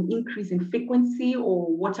diarrhea as an increase in frequency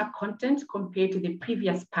or water content compared to the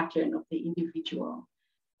previous pattern of the individual.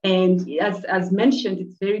 And as mentioned,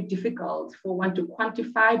 it's very difficult for one to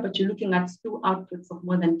quantify, but you're looking at stool outputs of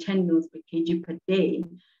more than 10 mils per kg per day.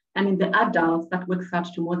 And in the adults, that works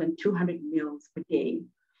out to more than 200 mils per day.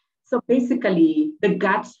 So basically, the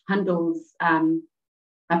gut handles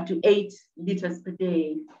up to 8 liters per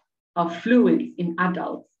day of fluids in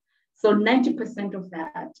adults. So 90% of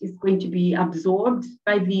that is going to be absorbed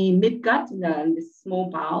by the midgut, the small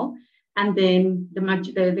bowel, and then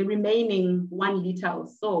the remaining 1 liter or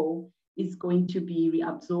so is going to be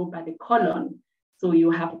reabsorbed by the colon. So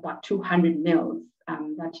you have about 200 mils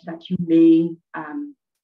that you may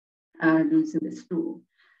lose in the stool.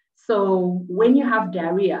 So when you have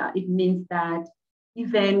diarrhea, it means that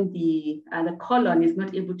even the colon is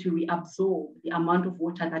not able to reabsorb the amount of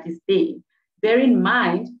water that is there. Bear in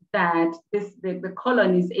mind that the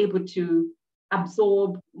colon is able to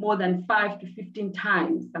absorb more than 5 to 15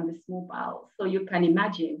 times than the small bowel. So you can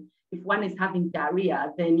imagine if one is having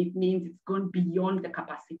diarrhea, then it means it's gone beyond the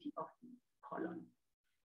capacity of the colon.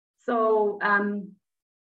 So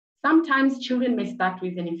sometimes children may start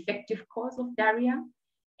with an infective cause of diarrhea,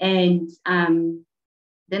 and then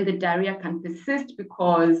the diarrhea can persist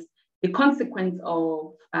because the consequence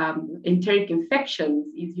of enteric infections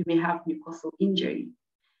is you may have mucosal injury.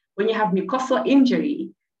 When you have mucosal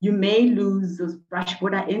injury, you may lose those brush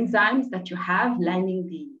border enzymes that you have lining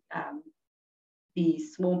the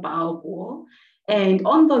small bowel wall. And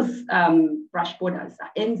on those brush borders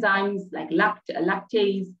are enzymes like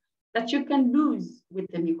lactase that you can lose with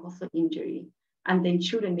the mucosal injury. And then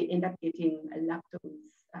children may end up getting a lactose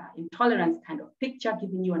intolerance kind of picture,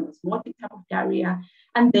 giving you an osmotic type of diarrhea.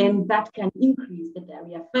 And then that can increase the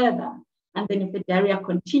diarrhea further. And then if the diarrhea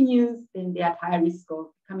continues, then they're at higher risk of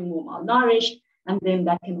becoming more malnourished. And then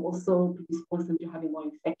that can also predispose them to having more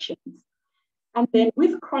infections. And then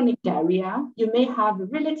with chronic diarrhea, you may have a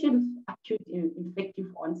relative acute infective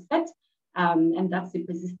onset, and that's the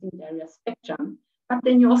persisting diarrhea spectrum. But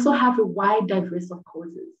then you also have a wide diverse of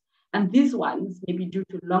causes. And these ones may be due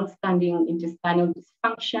to long-standing intestinal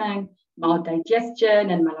dysfunction,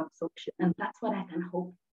 maldigestion, and malabsorption. And that's what I can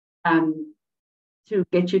hope to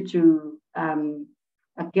get you to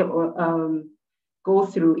go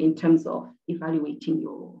through in terms of evaluating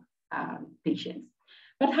your patients.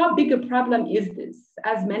 But how big a problem is this?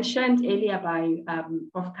 As mentioned earlier by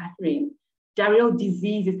Prof. Kathryn, diarrheal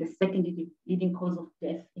disease is the second leading cause of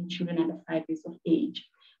death in children under 5 years of age.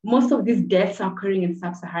 Most of these deaths are occurring in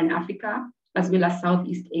sub-Saharan Africa, as well as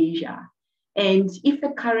Southeast Asia. And if the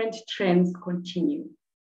current trends continue,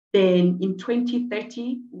 then in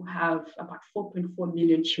 2030, we'll have about 4.4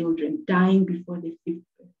 million children dying before their 5th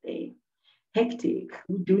birthday. Hectic.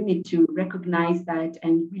 We do need to recognize that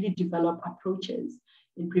and really develop approaches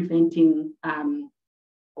in preventing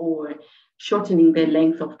or shortening the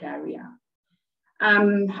length of diarrhea.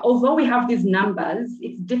 Although we have these numbers,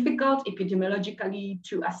 it's difficult epidemiologically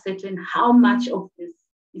to ascertain how much of this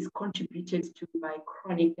is contributed to by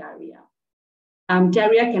chronic diarrhea.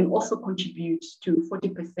 Diarrhea can also contribute to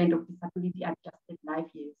 40% of disability-adjusted life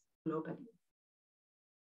years globally.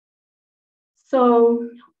 So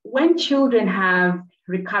when children have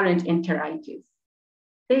recurrent enteritis,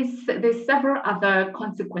 there's several other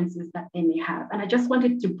consequences that they may have. And I just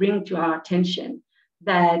wanted to bring to our attention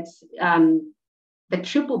that the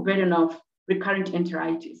triple burden of recurrent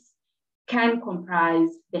enteritis can comprise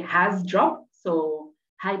the HAS drop, so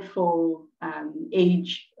height for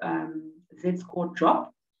age Z-score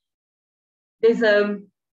drop. There's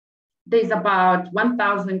about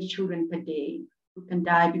 1,000 children per day who can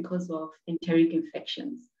die because of enteric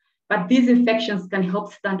infections. But these infections can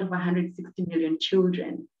help stunt over 160 million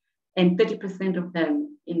children, and 30% of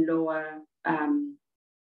them in lower and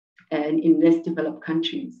in less developed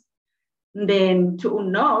countries. And then to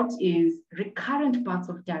note is recurrent bouts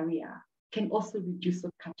of diarrhea can also reduce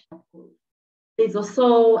or catch up growth. There's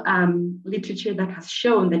also literature that has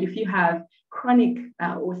shown that if you have chronic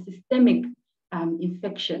or systemic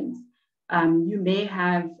infections, you may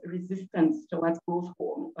have resistance towards growth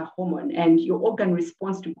hormone, and your organ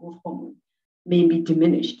response to growth hormone may be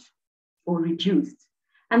diminished or reduced.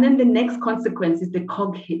 And then the next consequence is the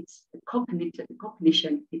cog hit, the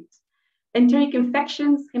cognition hit. Enteric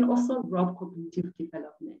infections can also rob cognitive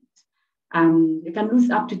development. You can lose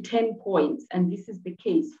up to 10 points, and this is the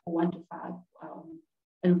case for 1 to 5,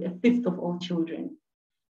 and a fifth of all children.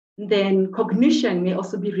 Then cognition may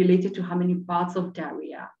also be related to how many bouts of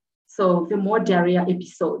diarrhea. So the more diarrhea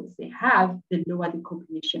episodes they have, the lower the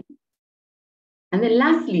cognition. And then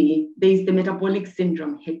lastly, there is the metabolic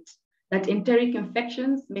syndrome hit, that enteric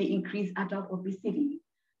infections may increase adult obesity,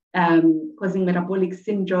 causing metabolic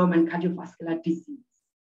syndrome and cardiovascular disease.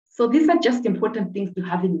 So these are just important things to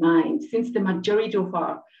have in mind, since the majority of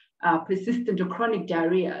our persistent or chronic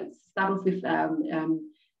diarrheas start off with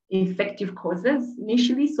infective causes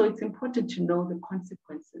initially. So it's important to know the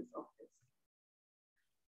consequences of this.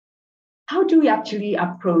 How do we actually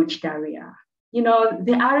approach diarrhea? You know,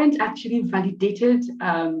 there aren't actually validated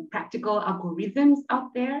practical algorithms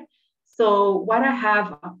out there. So what I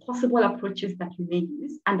have are possible approaches that you may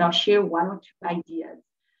use, and I'll share 1 or 2 ideas.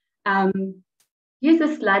 Here's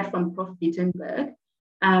a slide from Prof. Wittenberg,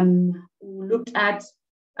 who looked at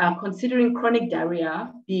considering chronic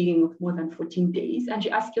diarrhea being of more than 14 days, and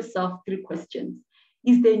you ask yourself 3 questions.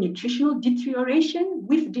 Is there nutritional deterioration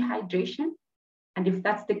with dehydration? And if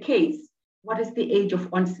that's the case, what is the age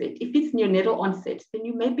of onset? If it's neonatal onset, then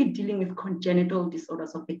you may be dealing with congenital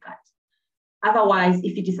disorders of the gut. Otherwise,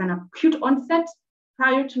 if it is an acute onset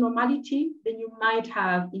prior to normality, then you might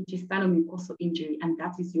have intestinal mucosal injury, and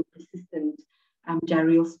that is your persistent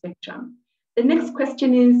diarrheal spectrum. The next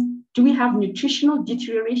question is, do we have nutritional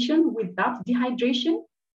deterioration without dehydration?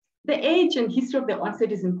 The age and history of the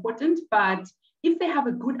onset is important, but if they have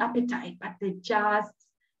a good appetite, but they're just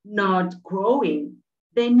not growing,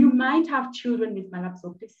 then you might have children with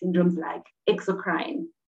malabsorptive syndromes like exocrine,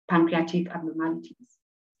 pancreatic abnormalities.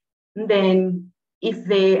 And then if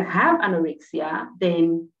they have anorexia,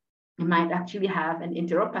 then you might actually have an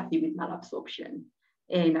enteropathy with malabsorption.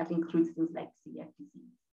 And that includes things like celiac disease.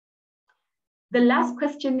 The last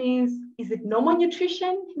question is it normal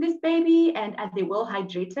nutrition in this baby? And are they well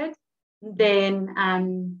hydrated? Then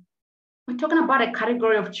we're talking about a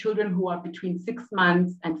category of children who are between 6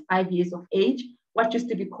 months and 5 years of age. What used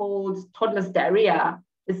to be called toddler's diarrhea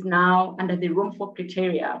is now under the Room 4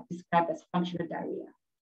 criteria described as functional diarrhea.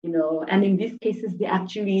 You know, and in these cases, they're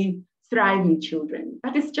actually thriving children.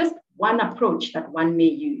 That is just one approach that one may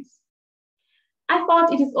use. I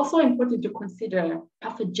thought it is also important to consider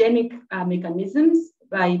pathogenic mechanisms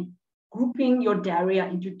by grouping your diarrhea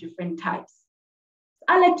into different types.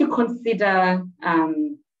 I like to consider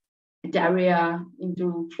diarrhea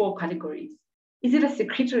into 4 categories. Is it a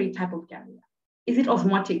secretory type of diarrhea? Is it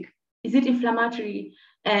osmotic? Is it inflammatory?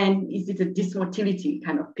 And is it a dysmotility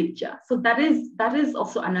kind of picture? So that is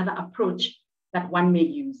also another approach that one may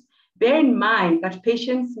use. Bear in mind that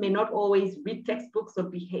patients may not always read textbooks or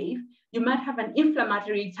behave. You might have an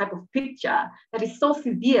inflammatory type of picture that is so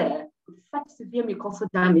severe, with such severe mucosal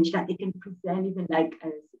damage that it can present even like a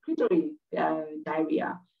secretory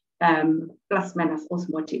diarrhea, plus minus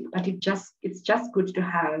osmotic. But it's just good to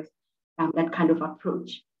have that kind of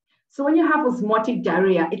approach. So when you have osmotic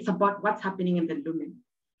diarrhea, it's about what's happening in the lumen.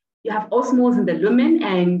 You have osmoles in the lumen,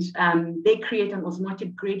 and they create an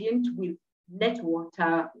osmotic gradient with net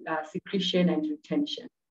water secretion and retention.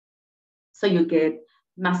 So you get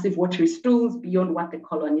massive watery stools beyond what the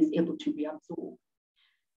colon is able to reabsorb.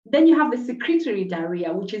 Then you have the secretory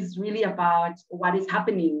diarrhea, which is really about what is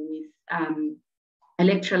happening with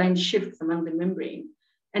electrolyte shifts among the membrane.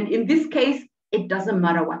 And in this case, it doesn't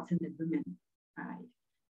matter what's in the lumen, right?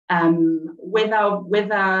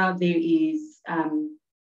 Whether there is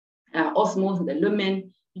osmoles in the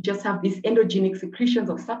lumen, you just have these endogenic secretions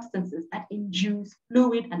of substances that induce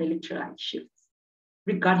fluid and electrolyte shifts,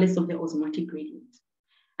 regardless of the osmotic gradient.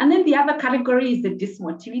 And then the other category is the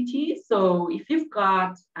dysmotility. So if you've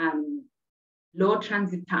got low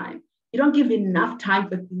transit time, you don't give enough time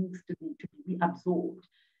for things to be reabsorbed.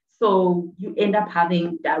 So you end up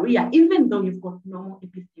having diarrhea, even though you've got normal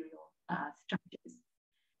epithelial structures.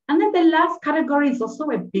 And then the last category is also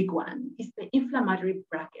a big one. It's the inflammatory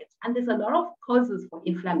bracket. And there's a lot of causes for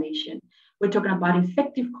inflammation. We're talking about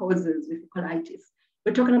infective causes with colitis.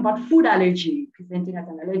 We're talking about food allergy presenting as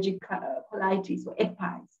an allergic colitis or egg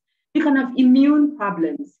pies. You can have immune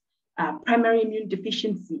problems. primary immune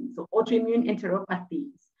deficiencies or autoimmune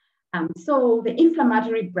enteropathies. So the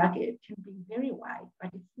inflammatory bracket can be very wide,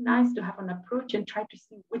 but it's nice to have an approach and try to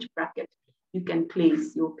see which bracket you can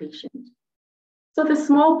place your patient. So the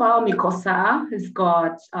small bowel mucosa is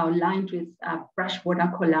got lined with brush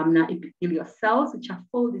border columnar epithelial cells, which are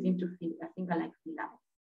folded into finger-like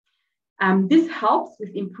villi. This helps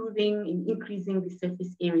with improving and increasing the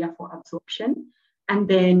surface area for absorption. And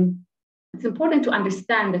then it's important to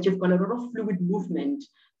understand that you've got a lot of fluid movement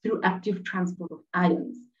through active transport of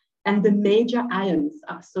ions. And the major ions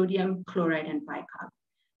are sodium, chloride, and bicarb.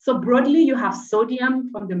 So broadly, you have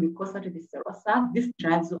sodium from the mucosa to the serosa. This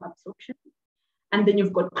drives your absorption. And then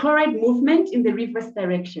you've got chloride movement in the reverse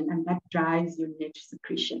direction, and that drives your net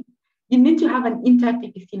secretion. You need to have an intact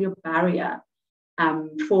epithelial barrier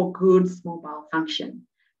for good small bowel function.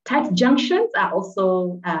 Tight junctions are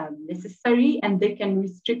also necessary, and they can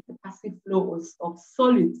restrict the passive flow of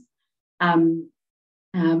solids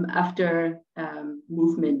after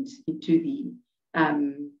movement into the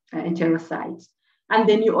enterocyte. And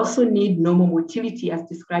then you also need normal motility, as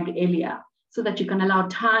described earlier, so that you can allow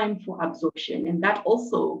time for absorption. And that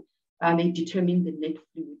also may determine the net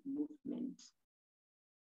fluid movement.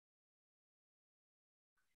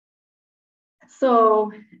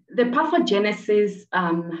 So the pathogenesis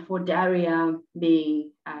for diarrhea may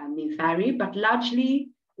vary, but largely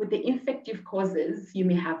with the infective causes, you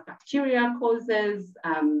may have bacteria causes,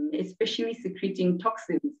 especially secreting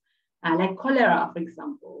toxins, like cholera, for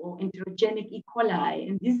example, or enterogenic E. coli.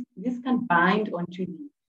 And this can bind onto the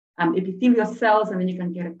epithelial cells, and then you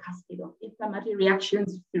can get a cascade of inflammatory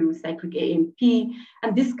reactions through cyclic AMP,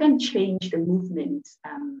 and this can change the movement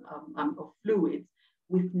of fluids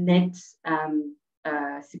with net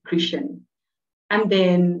secretion. And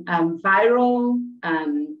then viral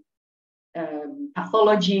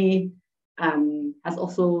pathology has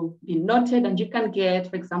also been noted, and you can get,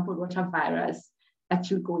 for example, rotavirus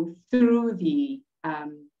actually going through the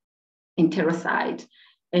enterocyte,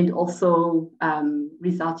 and also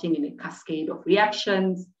resulting in a cascade of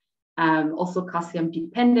reactions, also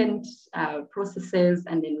calcium-dependent processes,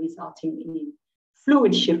 and then resulting in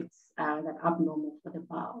fluid shifts that are abnormal for the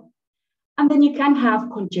bowel. And then you can have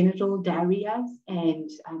congenital diarrheas, and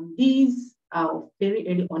these are of very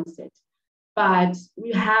early onset. But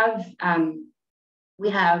we have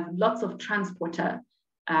lots of transporter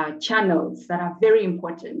channels that are very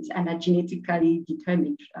important and are genetically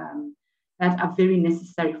determined, that are very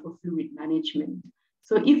necessary for fluid management.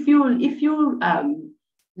 So if you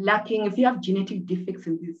have genetic defects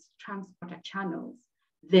in these transporter channels,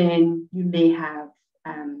 then you may have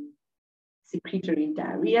secretory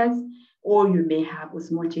diarrheas, or you may have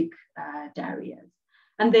osmotic diarrheas.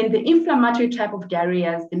 And then the inflammatory type of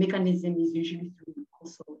diarrheas, the mechanism is usually through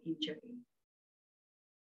mucosal injury.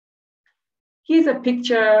 Here's a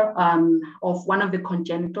picture of one of the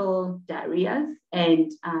congenital diarrheas,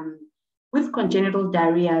 and with congenital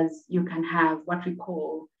diarrheas, you can have what we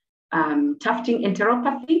call tufting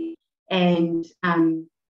enteropathy. And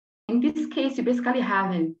in this case, you basically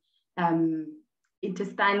have an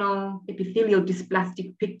intestinal epithelial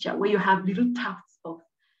dysplastic picture where you have little tufts of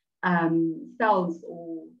cells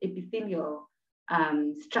or epithelial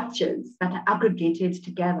structures that are aggregated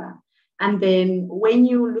together. And then when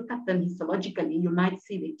you look at them histologically, you might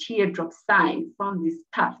see the teardrop sign from these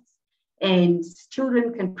tufts. And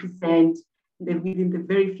children can present within the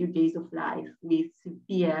very few days of life with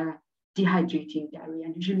severe dehydrating diarrhea,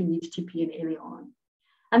 and usually need TPN early on.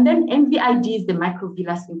 And then MVID is the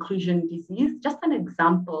microvillus inclusion disease, just an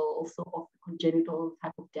example also of congenital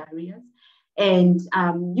type of diarrheas. And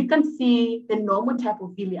you can see the normal type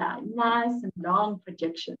of villi, nice and long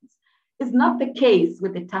projections. It's not the case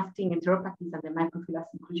with the tufting enteropathies and the microvillus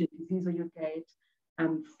inclusion disease, where you get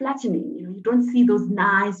flattening. You don't see those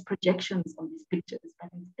nice projections on these pictures, but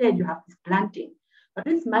instead you have this blunting. But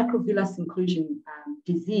with microvillus inclusion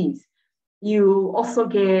disease, you also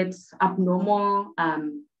get abnormal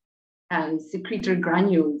secretory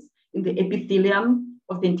granules in the epithelium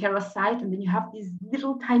of the enterocyte, and then you have these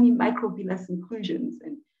little tiny microvillus inclusions,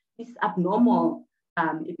 and this abnormal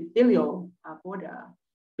epithelial border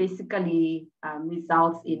basically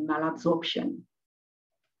results in malabsorption.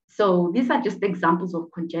 So these are just examples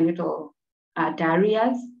of congenital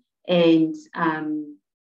diarrheas, and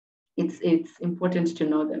it's important to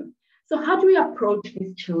know them. So how do we approach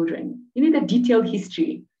these children? You need a detailed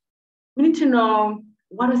history. We need to know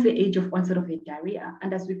what was the age of onset of the diarrhea.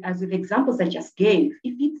 And as with examples I just gave,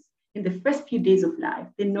 if it's in the first few days of life,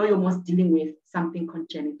 they know you're most dealing with something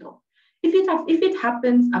congenital. If it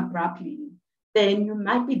happens abruptly, then you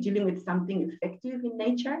might be dealing with something infective in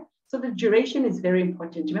nature. So the duration is very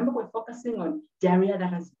important. Remember, we're focusing on diarrhea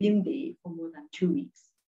that has been there for more than 2 weeks.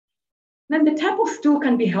 Then the type of stool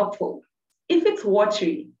can be helpful. If it's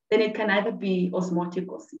watery, then it can either be osmotic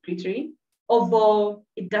or secretory, although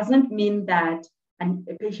it doesn't mean that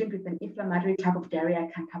a patient with an inflammatory type of diarrhea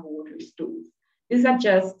can't have a watery stool. These are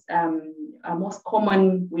just most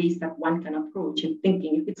common ways that one can approach in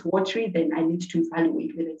thinking, if it's watery, then I need to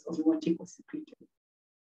evaluate whether it's osmotic or secretory.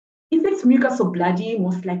 If it's mucus or bloody,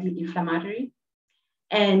 most likely inflammatory.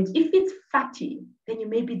 And if it's fatty, then you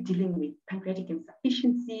may be dealing with pancreatic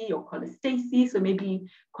insufficiency or cholestasis, or maybe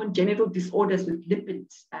congenital disorders with lipid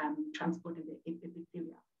transport in the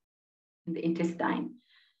epithelia, in the intestine.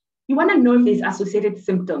 You want to know if there's associated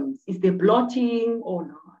symptoms. Is there bloating or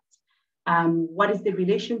not? What is the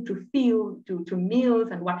relation to meals,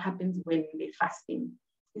 and what happens when they're fasting?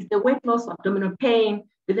 Is there weight loss or abdominal pain?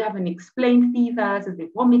 Do they have unexplained fevers? Is they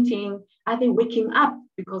vomiting? Are they waking up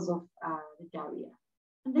because of the diarrhea?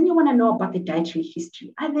 And then you want to know about the dietary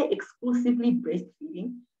history. Are they exclusively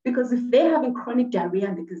breastfeeding? Because if they're having chronic diarrhea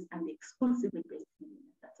and they're exclusively breastfeeding,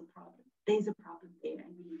 that's a problem. There's a problem there,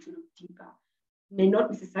 and we need to look deeper. It may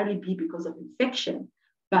not necessarily be because of infection,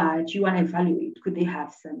 but you want to evaluate, could they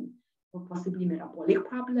have some or possibly metabolic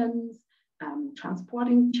problems,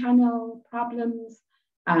 transporting channel problems,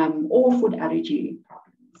 or food allergy problems.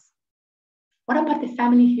 What about the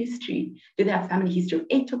family history? Do they have family history of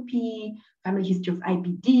atopy, family history of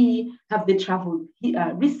IBD? Have they traveled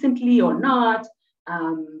recently or not?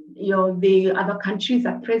 The other countries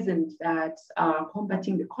at present that are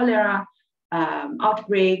combating the cholera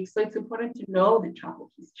outbreak. So it's important to know the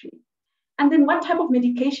travel history. And then what type of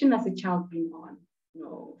medication has a child been on?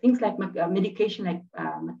 Things like medication like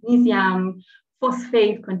magnesium,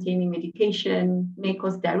 phosphate-containing medication may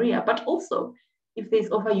cause diarrhea, but also if there's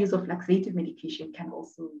overuse of laxative medication can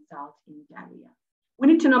also result in diarrhea. We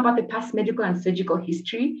need to know about the past medical and surgical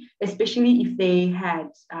history, especially if they had,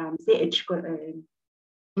 say,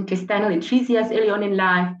 intestinal atresia early on in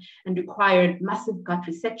life and required massive gut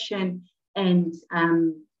resection and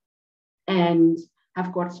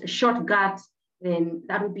have got a short gut, then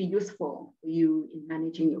that would be useful for you in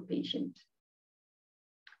managing your patient.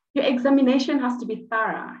 Your examination has to be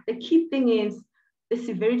thorough. The key thing is the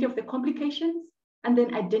severity of the complications and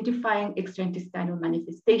then identifying extraintestinal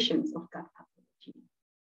manifestations of gut pathology.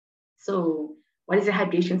 So what is the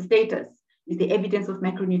hydration status? Is there evidence of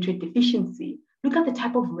macronutrient deficiency? Look at the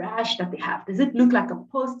type of rash that they have. Does it look like a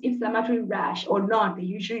post-inflammatory rash or not? They're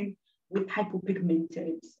usually with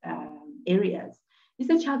hypopigmented areas. Is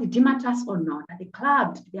the child edematous or not? Are they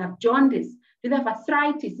clubbed? Do they have jaundice? Do they have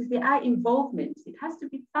arthritis? Is there eye involvement? It has to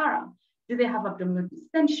be thorough. Do they have abdominal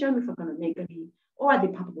distension with acromegaly? Or are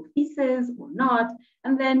they palpable feces or not?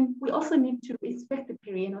 And then we also need to respect the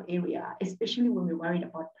perianal area, especially when we're worried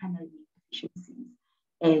about primary deficiencies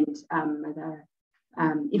and the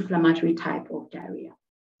inflammatory type of diarrhea.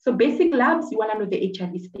 So basic labs, you want to know the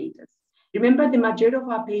HIV status. Remember, the majority of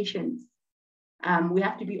our patients, we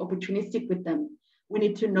have to be opportunistic with them. We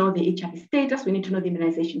need to know the HIV status, we need to know the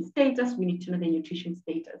immunization status, we need to know the nutrition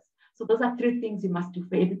status. So those are 3 things you must do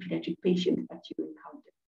for every pediatric patient that you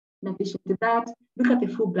encounter. In addition to that, look at the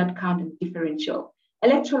full blood count and differential.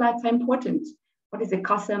 Electrolytes are important. What is the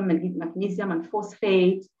calcium, magnesium, and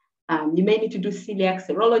phosphate? You may need to do celiac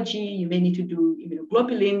serology. You may need to do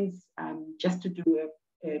immunoglobulins just to do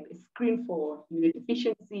a screen for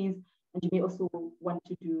immunodeficiencies. And you may also want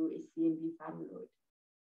to do a CMV viral load.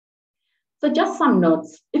 So just some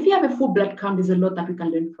notes. If you have a full blood count, there's a lot that we can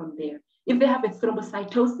learn from there. If they have a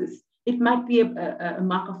thrombocytosis, it might be a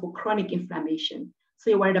marker for chronic inflammation. So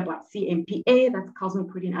you're worried about CMPA, that's calcium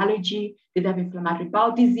protein allergy. They have inflammatory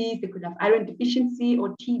bowel disease. They could have iron deficiency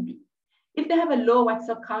or TB. If they have a low white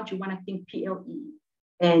cell count, you want to think PLE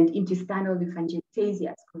and intestinal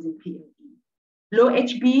lymphangiectasia causing PLE. Low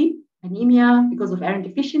HB, anemia because of iron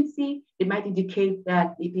deficiency. It might indicate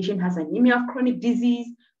that the patient has anemia of chronic disease,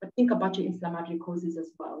 but think about your inflammatory causes as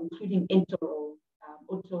well, including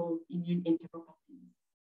autoimmune enteropathies.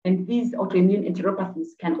 And these autoimmune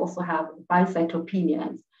enteropathies can also have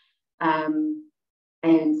biocytopenias.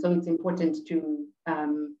 And so it's important to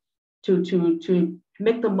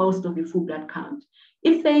make the most of the full blood count.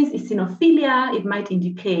 If there is eosinophilia, it might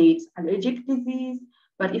indicate allergic disease,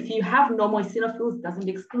 but if you have normal eosinophils, it doesn't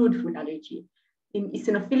exclude food allergy. In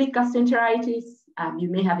eosinophilic gastroenteritis, you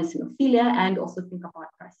may have eosinophilia and also think about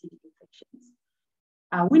parasitic infections.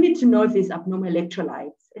 We need to know if there's abnormal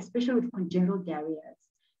electrolytes, especially with congenital diarrheas.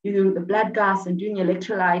 The blood gas and doing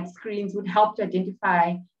electrolyte screens would help to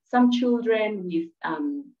identify some children with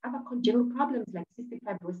other congenital problems like cystic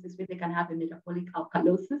fibrosis, where they can have a metabolic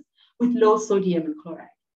alkalosis with low sodium and chloride.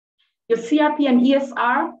 Your CRP and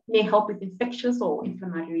ESR may help with infectious or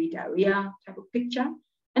inflammatory diarrhea type of picture.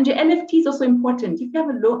 And your LFT is also important. If you have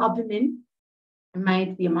a low albumin, it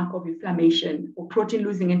might be a mark of inflammation or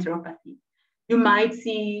protein-losing enteropathy. You might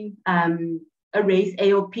see a raised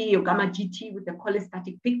AOP or gamma GT with a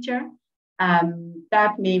cholestatic picture.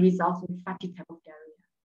 That may result in fatty type of diarrhea.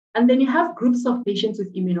 And then you have groups of patients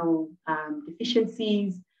with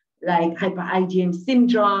immunodeficiencies, like hyper IgM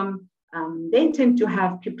syndrome. They tend to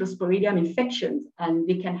have cryptosporidium infections, and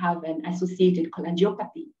they can have an associated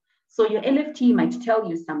cholangiopathy. So your LFT might tell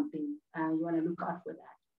you something. You want to look out for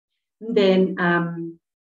that. And then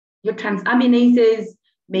your transaminases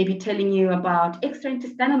may be telling you about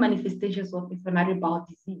extraintestinal manifestations of inflammatory bowel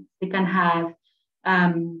disease. They can have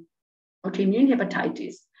autoimmune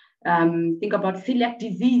hepatitis. Think about celiac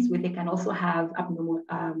disease, where they can also have abnormal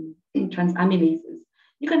transaminases.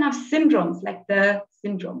 You can have syndromes like the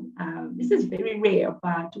syndrome. This is very rare,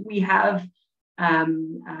 but we have,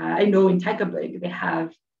 I know in Tygerberg, they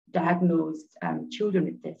have diagnosed children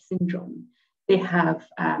with this syndrome. They have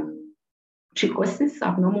trichosis,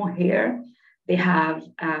 abnormal hair. They have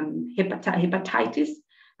hepatitis,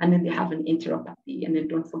 and then they have an enteropathy. And then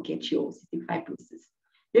don't forget your cystic fibrosis.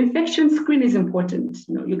 The infection screen is important.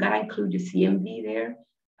 You gotta include your CMV there,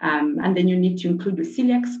 and then you need to include your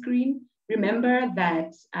celiac screen. Remember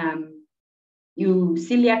that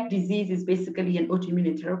celiac disease is basically an autoimmune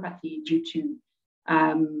enteropathy due to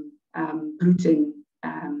gluten.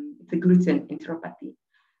 It's a gluten enteropathy.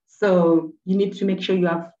 So you need to make sure you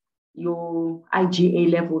have your IgA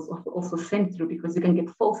levels also sent through, because you can get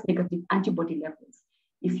false negative antibody levels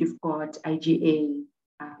if you've got IgA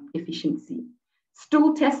deficiency.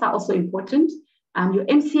 Stool tests are also important. Your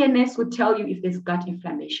MCNS would tell you if there's gut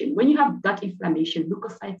inflammation. When you have gut inflammation,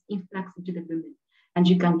 leukocytes influx into the lumen, and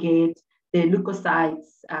you can get the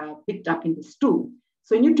leukocytes picked up in the stool.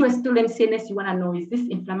 So when you do a stool MCNS, you want to know, is this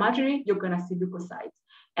inflammatory? You're going to see leukocytes.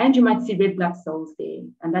 And you might see red blood cells there,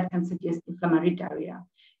 and that can suggest inflammatory diarrhea.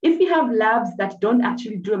 If you have labs that don't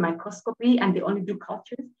actually do a microscopy and they only do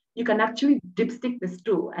cultures, you can actually dipstick the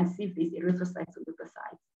stool and see if there's erythrocytes or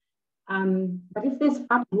leukocytes. But if there's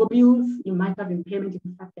fat globules, you might have impairment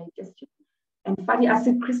in fat digestion, and fatty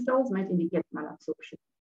acid crystals might indicate malabsorption.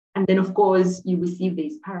 And then, of course, you receive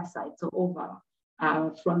these parasites or ova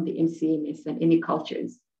from the MCNS and any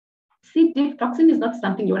cultures. C. diff toxin is not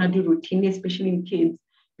something you want to do routinely, especially in kids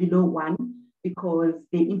below 1, because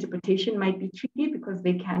the interpretation might be tricky because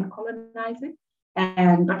they can colonize it.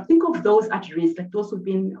 But think of those at risk, like those who've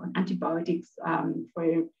been on antibiotics for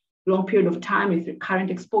a long period of time with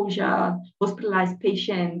recurrent exposure, hospitalized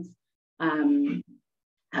patients,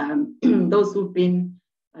 those who've been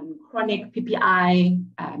on chronic PPI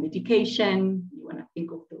medication. You want to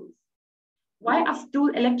think of those. Why are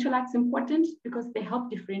stool electrolytes important? Because they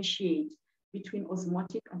help differentiate between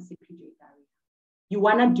osmotic and secretory diarrhea. You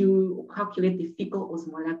want to calculate the fecal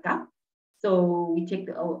osmolar gap. So we take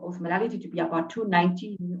the osmolality to be about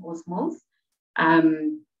 290 osmoles.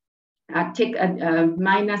 Take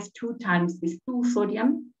minus 2 times the stool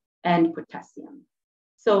sodium and potassium.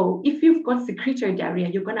 So if you've got secretory diarrhea,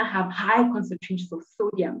 you're going to have high concentrations of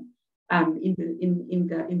sodium in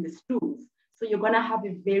the stools. So you're going to have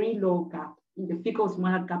a very low gap. The fecal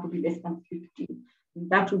osmolar gap will be less than 50.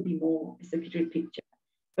 That would be more a secretory picture.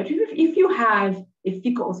 But if you have a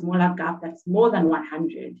fecal osmolar gap that's more than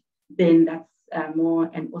 100, then that's more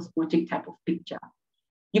an osmotic type of picture.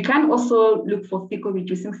 You can also look for fecal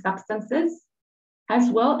reducing substances as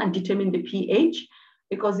well and determine the pH,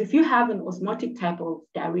 because if you have an osmotic type of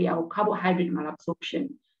diarrhea or carbohydrate malabsorption,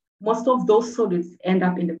 most of those solids end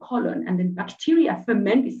up in the colon, and then bacteria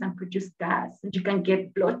ferment this and produce gas, and you can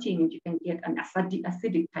get bloating, and you can get an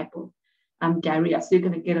acidic type of diarrhea. So you're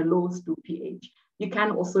going to get a low stool pH. You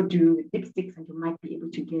can also do dipsticks, and you might be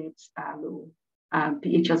able to get low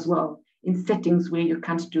pH as well in settings where you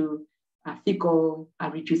can't do fecal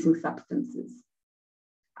reducing substances.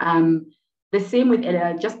 The same with,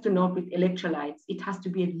 just to note with electrolytes, it has to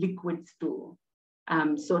be a liquid stool.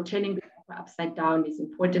 So turning the upside down is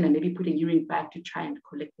important, and maybe put a urine bag to try and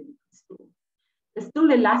collect the liquid stool. The stool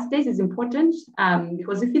elastase is important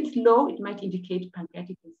because if it's low, it might indicate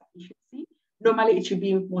pancreatic insufficiency. Normally, it should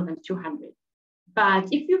be more than 200. But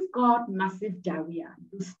if you've got massive diarrhea,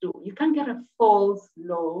 stool, you can get a false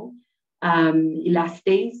low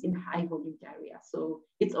elastase in high volume diarrhea. So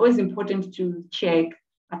it's always important to check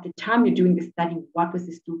at the time you're doing the study, what was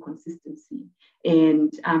the stool consistency?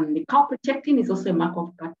 And the calprotectin is also a mark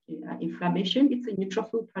of gut inflammation. It's a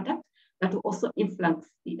neutrophil product that will also influx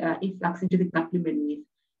into the gut lumen with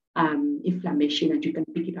inflammation, and you can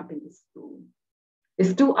pick it up in the stool. The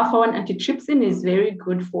stool alpha-1 antitrypsin is very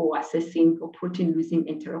good for assessing for protein-losing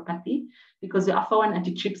enteropathy, because the alpha-1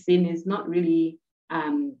 antitrypsin is not really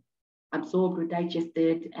absorbed or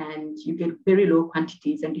digested, and you get very low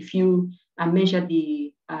quantities. And if you measure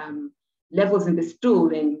the levels in the stool,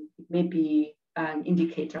 then it may be an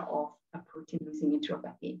indicator of a protein-losing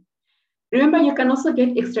enteropathy. Remember, you can also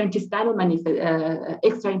get extraintestinal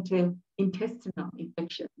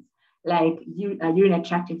infections, like urinary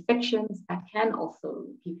tract infections that can also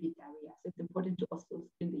give you diarrhea. So it's important to also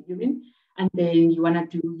screen the urine. And then you want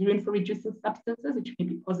to do urine for reducing substances, which may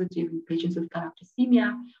be positive in patients with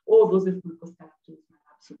galactosemia or those with glucose galactose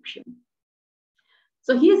malabsorption.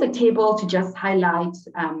 So here's a table to just highlight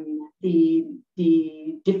the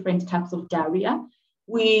different types of diarrhea.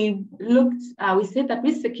 We said that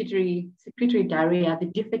with secretory diarrhea, the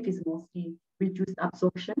defect is mostly reduced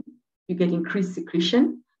absorption. You get increased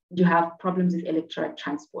secretion. You have problems with electrolyte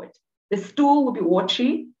transport. The stool will be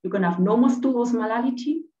watery. You're going to have normal stool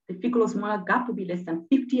osmolality. The fecal osmolar gap will be less than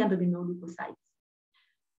 50 and there'll be no leukocytes.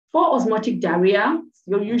 For osmotic diarrhea,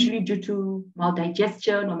 you're usually due to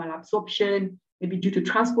maldigestion or malabsorption, maybe due to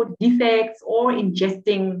transport defects or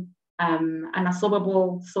ingesting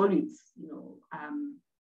unabsorbable solids,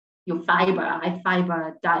 your high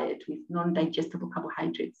fiber diet with non-digestible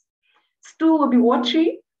carbohydrates. Stool will be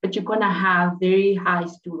watery, but you're going to have very high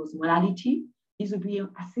stool osmolality. These will be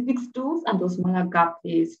acidic stools, and the stool osmolar gap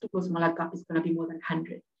is going to be more than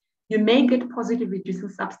 100. You may get positive reducing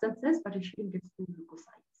substances, but you shouldn't get stool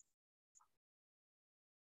leukocytes.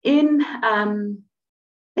 In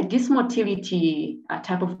a dysmotility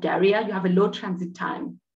type of diarrhea, you have a low transit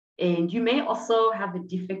time, and you may also have a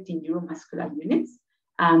defect in neuromuscular units.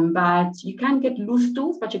 But you can get loose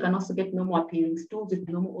stools, but you can also get normal appearing stools with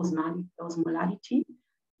normal osmolality.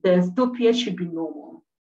 The stool pH should be normal.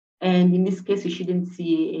 And in this case, you shouldn't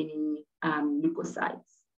see any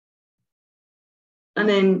leukocytes. And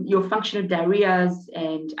then your functional diarrheas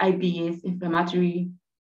and IBS, inflammatory,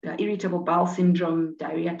 irritable bowel syndrome,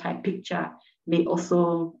 diarrhea type picture may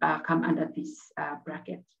also come under this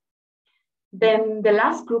bracket. Then the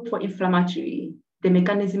last group for inflammatory, the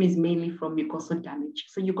mechanism is mainly from mucosal damage.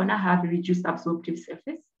 So you're going to have a reduced absorptive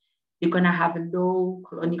surface. You're going to have a low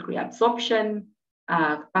colonic reabsorption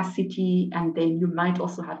capacity, and then you might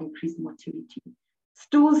also have increased motility.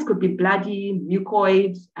 Stools could be bloody,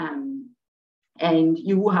 mucoid, and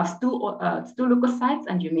you will have stool leukocytes,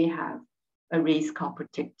 and you may have a raised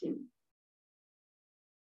calprotectin.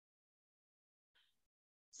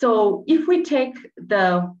 So if we take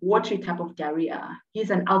the watery type of diarrhea, here's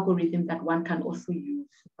an algorithm that one can also use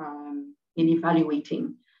in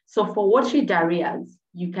evaluating. So for watery diarrheas,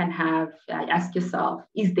 you can have, ask yourself,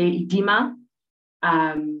 is there edema?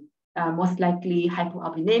 Most likely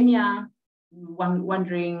hypoalbuminemia,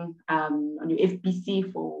 wondering on your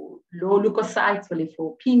FBC for low leukocytes, for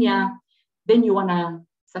lymphopenia. Then you want to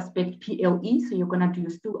suspect PLE, so you're going to do your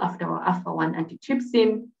stool after alpha-1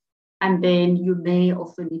 antitrypsin. And then you may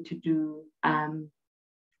also need to do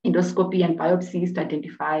endoscopy and biopsies to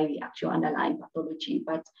identify the actual underlying pathology,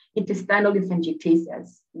 but intestinal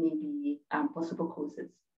lymphangiectasias may be possible causes.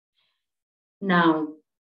 Now,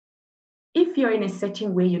 if you're in a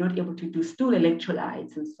setting where you're not able to do stool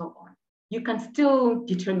electrolytes and so on, you can still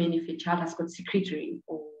determine if your child has got secretory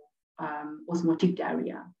or osmotic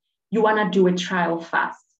diarrhea. You want to do a trial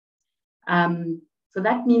fast. So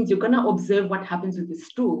that means you're going to observe what happens with the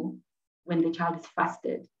stool when the child is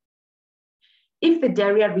fasted. If the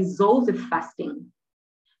diarrhea resolves with fasting,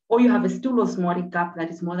 or you have a stool osmotic gap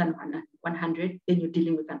that is more than 100, then you're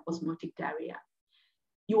dealing with an osmotic diarrhea.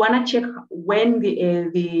 You want to check when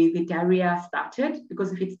the diarrhea started,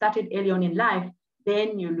 because if it started early on in life,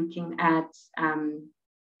 then you're looking at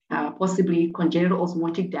possibly congenital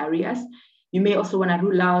osmotic diarrheas. You may also want to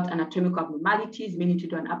rule out anatomical abnormalities. You may need to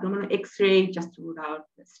do an abdominal X-ray just to rule out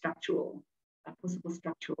the possible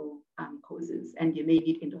structural causes, and you may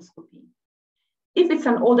need endoscopy. If it's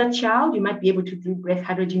an older child, you might be able to do breath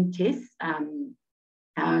hydrogen tests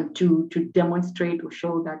to demonstrate or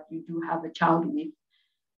show that you do have a child with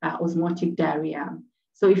osmotic diarrhea.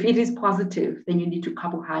 So if it is positive, then you need to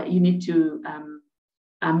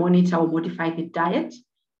monitor or modify the diet,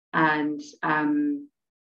 and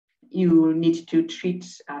you need to treat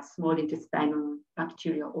small intestinal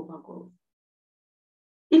bacterial overgrowth.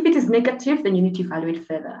 If it is negative, then you need to evaluate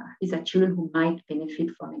further. These are children who might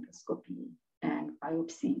benefit from endoscopy and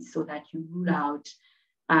biopsies so that you rule out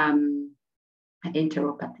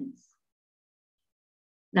enteropathies.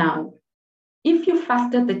 Now, if you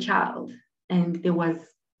fasted the child and there was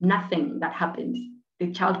nothing that happened,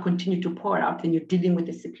 the child continue to pour out, then you're dealing with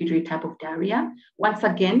a secretory type of diarrhea. Once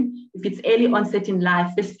again, if it's early onset in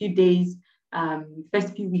life, first few days,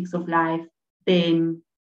 first few weeks of life, then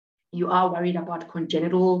you are worried about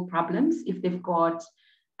congenital problems. If they've got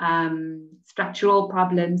structural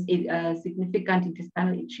problems, significant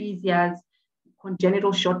intestinal atresias,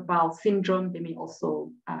 congenital short bowel syndrome, they may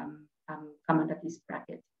also come under this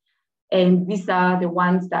bracket. And these are the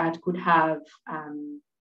ones that could have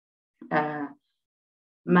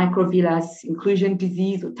microvillus inclusion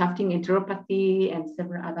disease or tufting enteropathy and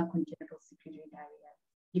several other congenital secretory diarrhea.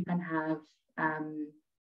 You can have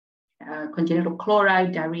congenital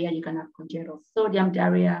chloride diarrhea, you can have congenital sodium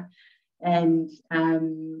diarrhea, and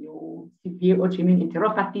your severe autoimmune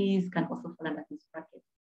enteropathies can also fall under this bracket.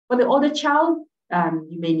 For the older child,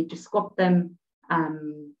 you may need to scope them,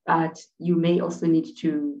 but you may also need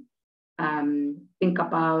to think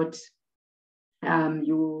about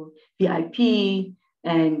your VIP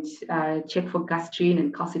and check for gastrin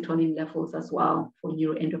and calcitonin levels as well for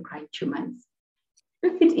neuroendocrine tumors.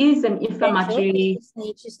 If it is an inflammatory... We just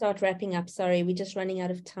need to start wrapping up. Sorry, we're just running out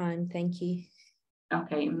of time. Thank you.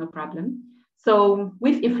 Okay, no problem. So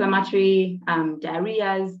with inflammatory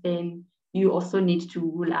diarrheas, then you also need to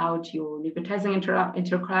rule out your necrotizing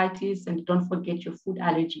enterocolitis, and don't forget your food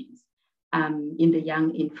allergies in the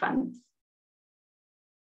young infants.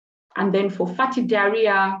 And then for fatty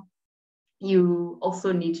diarrhea, you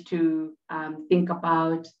also need to think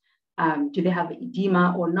about do they have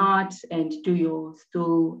edema or not, and do your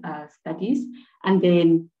stool studies. And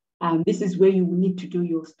then this is where you will need to do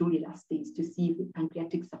your stool elastase to see if the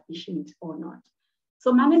pancreatic is sufficient or not.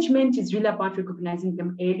 So management is really about recognizing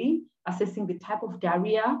them early, assessing the type of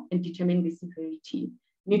diarrhea, and determining the severity.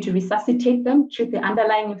 You need to resuscitate them, treat the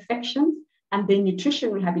underlying infections, and then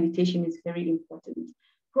nutrition rehabilitation is very important.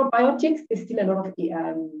 Probiotics, there's still a lot of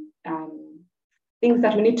things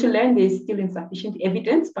that we need to learn. There's still insufficient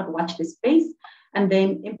evidence, but watch the space. And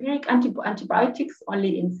then empiric antibiotics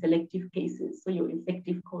only in selective cases, so your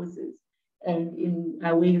infective causes, and in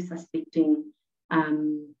a way you're suspecting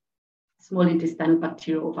small intestinal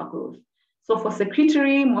bacterial overgrowth. So for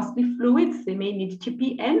secretory, mostly fluids, they may need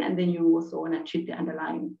TPN, and then you also want to treat the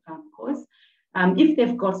underlying cause. If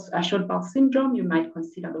they've got a short bowel syndrome, you might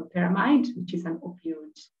consider loperamide, which is an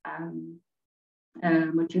opioid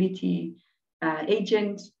motility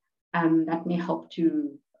agent that may help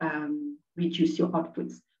to reduce your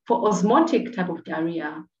outputs. For osmotic type of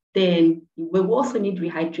diarrhea, then we will also need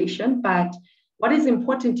rehydration. But what is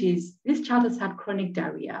important is this child has had chronic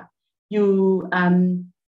diarrhea. You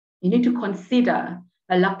need to consider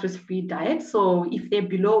a lactose-free diet. So if they're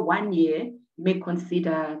below 1 year, you may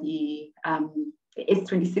consider the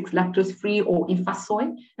S26 lactose-free or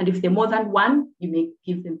Infasoy. And if they're more than 1, you may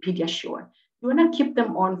give them Pediasure. You want to keep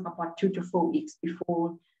them on for about 2 to 4 weeks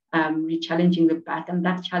before re-challenging them back. And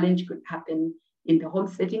that challenge could happen in the home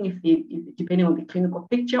setting, if depending on the clinical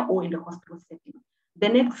picture, or in the hospital setting. The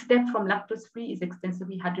next step from lactose-free is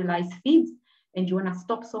extensively hydrolyzed feeds. And you want to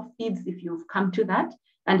stop soft feeds if you've come to that.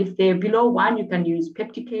 And if they're below 1, you can use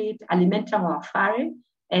Pepticate, Alimentum, or Afare.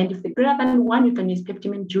 And if they're greater than 1, you can use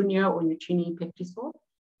Peptimen Junior or Nutrini Peptisol.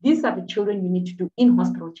 These are the children you need to do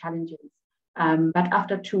in-hospital challenges, but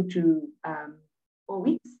after 2 to 4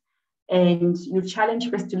 weeks. And you challenge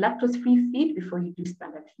first to lactose-free feed before you do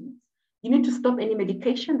standard feeds. You need to stop any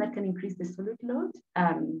medication that can increase the solute load,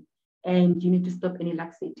 and you need to stop any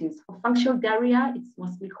laxatives. For functional diarrhea, it's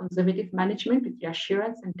mostly conservative management with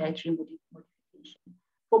reassurance and dietary modification.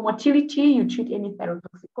 For motility, you treat any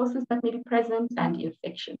thyrotoxicosis that may be present and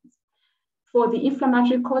infections. For the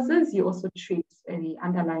inflammatory causes, you also treat the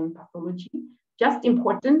underlying pathology. Just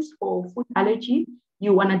important for food allergy,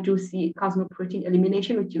 you want to do cosmoprotein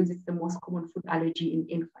elimination, which is the most common food allergy in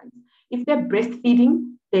infants. If they're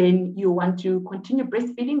breastfeeding, then you want to continue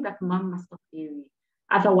breastfeeding, that mom must stop dairy.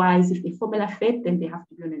 Otherwise, if they formula fed, then they have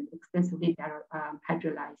to be on an extensively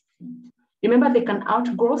hydrolyzed feed. Remember, they can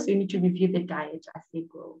outgrow, so you need to review the diet as they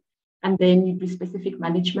grow. And then you do specific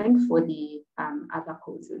management for the other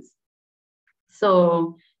causes.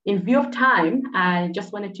 So in view of time, I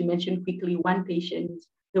just wanted to mention quickly one patient,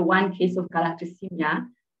 the one case of galactosemia.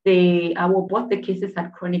 Both the cases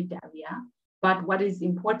had chronic diarrhea, but what is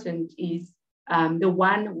important is the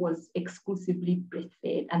one was exclusively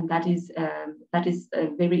breastfed, and that is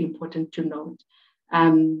very important to note.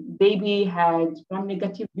 Baby had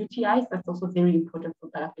gram-negative UTIs. That's also very important for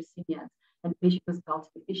galactosemia. And patient was salt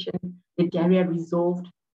deficient. The diarrhea resolved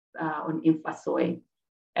on Infasoy.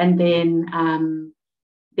 And then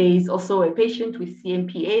there is also a patient with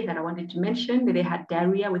CMPA that I wanted to mention, that they had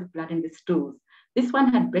diarrhea with blood in the stools. This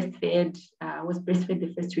one had was breastfed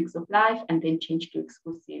the first weeks of life and then changed to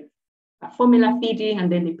exclusive formula feeding,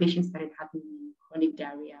 and then the patient started having chronic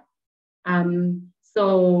diarrhea.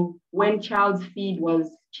 So when child's feed was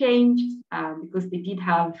changed, because they did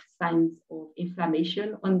have signs of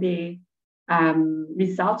inflammation on the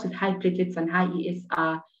results with high platelets and high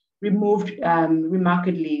ESR, removed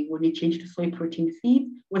remarkably when it changed to soy protein feed,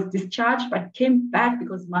 was discharged, but came back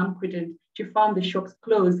because mom she found the shops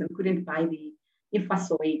closed and couldn't buy the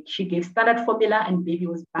Infasoy. She gave standard formula and baby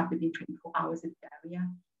was back within 24 hours with diarrhea.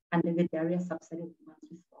 And then the diarrhea subsided once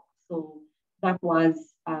we stopped. So that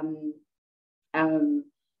was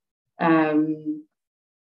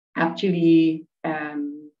actually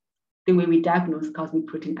the way we diagnosed cosmic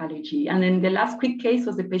protein allergy. And then the last quick case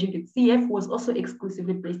was the patient with CF, who was also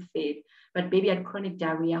exclusively breastfed, but baby had chronic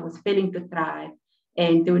diarrhea, was failing to thrive,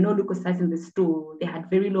 and there were no leukocytes in the stool. They had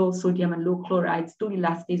very low sodium and low chloride. Stool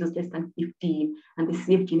elastase was less than 15, and the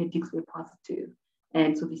CF genetics were positive.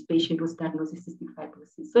 And so this patient was diagnosed with cystic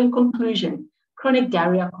fibrosis. So in conclusion, chronic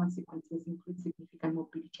diarrhea consequences include significant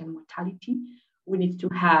morbidity and mortality. We need to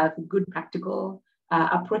have good practical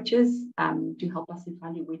approaches to help us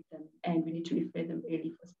evaluate them, and we need to refer them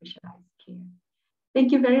early for specialized care.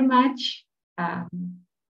 Thank you very much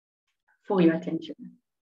for your attention.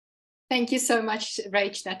 Thank you so much,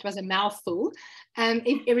 Rach. That was a mouthful.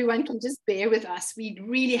 If everyone can just bear with us, we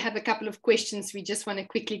really have a couple of questions we just want to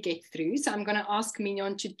quickly get through. So I'm going to ask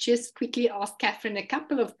Mignon to just quickly ask Kathryn a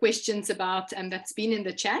couple of questions about that's been in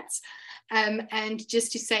the chats. And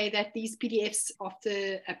just to say that these PDFs of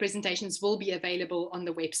the presentations will be available on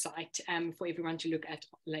the website for everyone to look at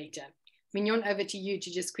later. Mignon, over to you to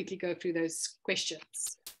just quickly go through those questions.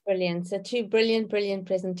 Brilliant. So two brilliant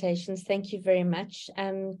presentations. Thank you very much.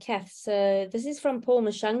 Kath, so this is from Paul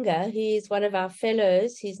Mashanga. He is one of our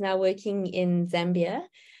fellows who's now working in Zambia.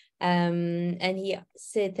 And he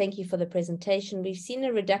said, thank you for the presentation. We've seen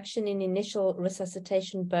a reduction in initial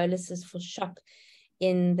resuscitation boluses for shock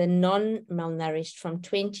in the non-malnourished from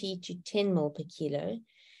 20 to 10 ml per kilo.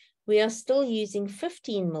 We are still using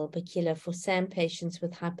 15 ml per kilo for SAM patients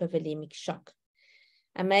with hypovolemic shock.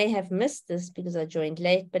 I may have missed this because I joined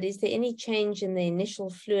late, but is there any change in the initial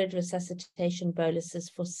fluid resuscitation boluses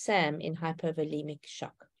for SAM in hypovolemic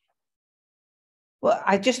shock? Well,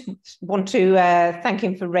 I just want to thank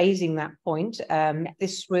him for raising that point.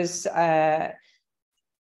 This was, so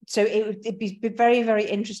it'd be very, very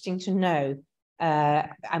interesting to know. And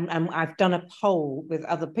I've done a poll with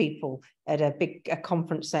other people at a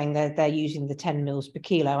conference saying that they're using the 10 mils per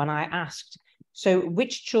kilo. And I asked, so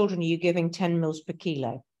which children are you giving 10 mils per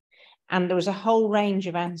kilo? And there was a whole range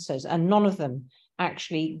of answers, and none of them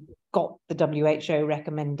actually got the WHO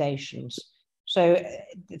recommendations. So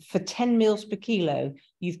for 10 mils per kilo,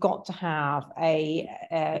 you've got to have a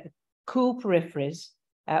cool peripheries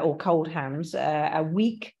or cold hands, a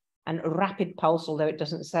weak and rapid pulse, although it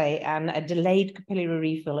doesn't say, and a delayed capillary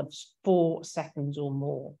refill of 4 seconds or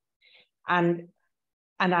more. And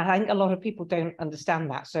I think a lot of people don't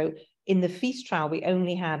understand that. So in the FEAST trial, we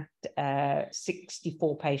only had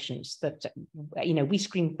 64 patients that, you know, we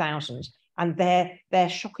screened thousands, and they're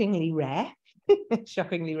shockingly rare,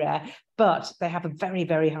 shockingly rare, but they have a very,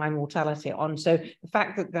 very high mortality on. So the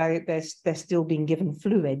fact that they're still being given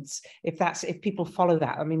fluids, if people follow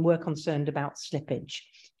that, I mean, we're concerned about slippage.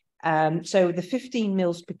 So the 15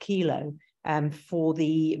 mils per kilo for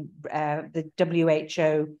the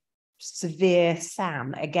WHO severe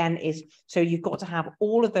SAM, again, is, so you've got to have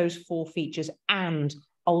all of those 4 features and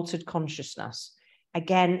altered consciousness.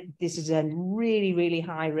 Again, this is a really, really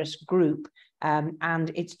high risk group,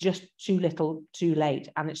 and it's just too little, too late,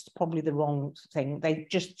 and it's probably the wrong thing. They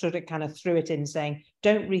just sort of kind of threw it in saying,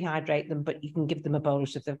 don't rehydrate them, but you can give them a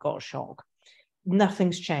bolus if they've got a shock.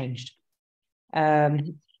 Nothing's changed.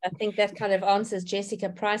 I think that kind of answers Jessica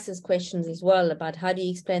Price's questions as well about how do you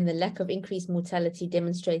explain the lack of increased mortality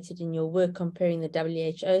demonstrated in your work comparing the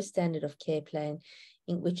WHO standard of care plan,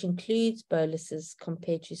 which includes boluses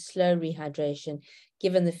compared to slow rehydration,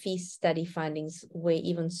 given the FEAST study findings where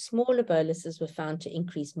even smaller boluses were found to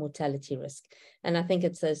increase mortality risk. And I think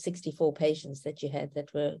it's those 64 patients that you had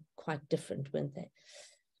that were quite different, weren't they?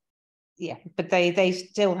 Yeah, but they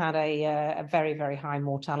still had a very, very high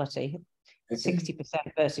mortality. 60%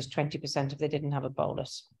 versus 20% if they didn't have a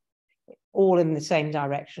bolus, all in the same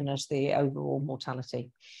direction as the overall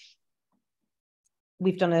mortality.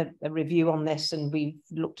 We've done a review on this, and we've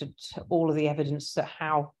looked at all of the evidence that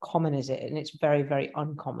how common is it, and it's very, very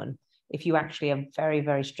uncommon if you actually are very,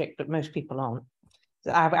 very strict, but most people aren't.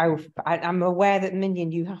 So I'm aware that,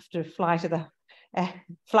 Minion, you have to fly to the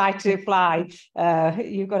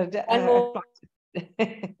you've got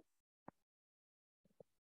to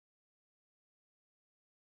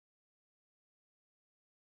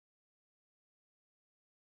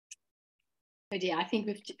Oh dear, I think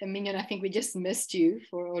Mignon, I think we just missed you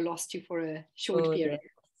or lost you for a short period.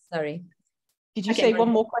 Sorry. Did you say one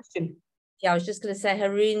more question? Yeah, I was just going to say,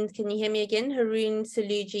 Haroon, can you hear me again? Haroon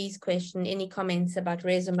Saluji's question, any comments about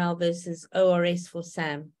Resomal versus ORS for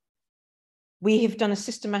SAM? We have done a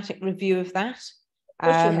systematic review of that.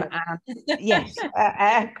 Yes,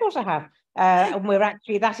 of course I have. And we're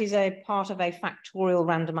actually, that is a part of a factorial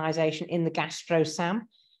randomization in the GastroSAM.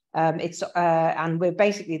 And we're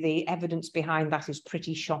basically, the evidence behind that is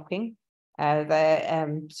pretty shocking.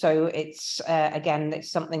 So it's, again,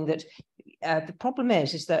 it's something that the problem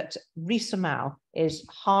is that Resomal is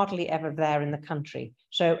hardly ever there in the country.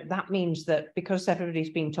 So that means that because everybody's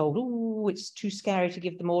being told, oh, it's too scary to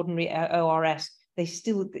give them ordinary ORS, they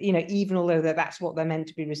still, you know, even although that's what they're meant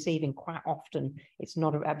to be receiving, quite often it's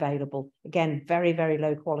not available. Again, very, very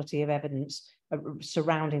low quality of evidence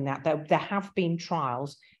surrounding that. There have been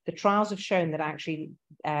trials. The trials have shown that actually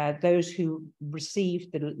those who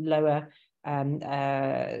received the lower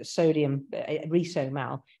sodium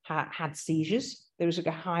Resomal had seizures. There was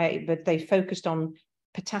a high, but they focused on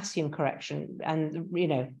potassium correction, and you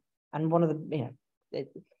know, and one of the, you know,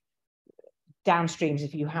 downstreams,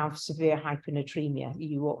 if you have severe hyponatremia,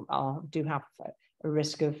 you do have a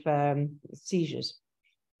risk of seizures.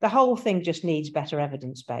 The whole thing just needs better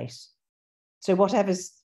evidence base. So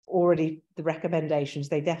whatever's already the recommendations,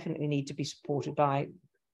 they definitely need to be supported by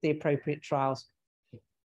the appropriate trials.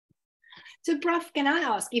 So, Prof, can I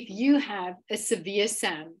ask, if you have a severe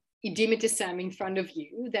SAM, edematous SAM in front of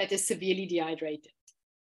you that is severely dehydrated,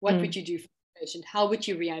 what would you do for the patient? How would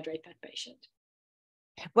you rehydrate that patient?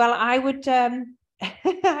 Well, I would,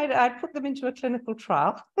 I'd put them into a clinical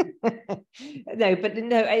trial. No, but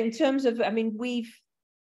no, in terms of, I mean,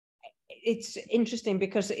 it's interesting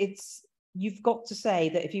because you've got to say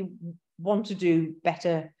that if you want to do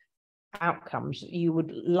better outcomes, you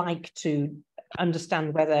would like to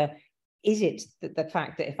understand whether, is it the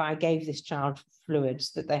fact that if I gave this child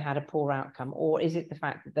fluids that they had a poor outcome, or is it the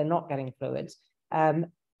fact that they're not getting fluids? I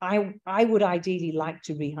would ideally like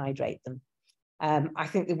to rehydrate them. I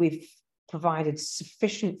think that we've provided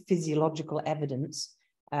sufficient physiological evidence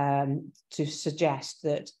to suggest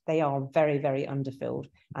that they are very, very underfilled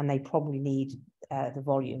and they probably need the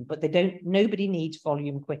volume, but nobody needs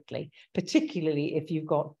volume quickly, particularly if you've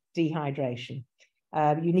got dehydration.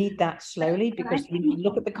 You need that slowly because you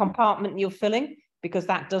look at the compartment you're filling, because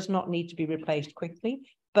that does not need to be replaced quickly,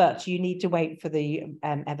 but you need to wait for the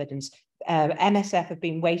evidence. MSF have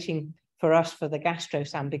been waiting for us for the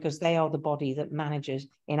GastroSAM because they are the body that manages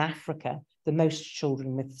in Africa the most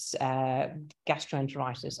children with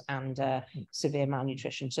gastroenteritis and severe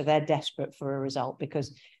malnutrition. So they're desperate for a result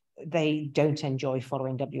because they don't enjoy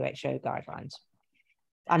following WHO guidelines.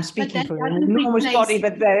 I'm speaking for an enormous body,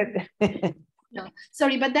 but they're... No,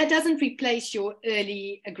 sorry, but that doesn't replace your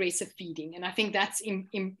early aggressive feeding. And I think that's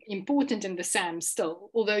important in the SAM still.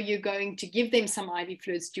 Although you're going to give them some IV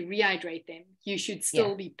fluids to rehydrate them, you should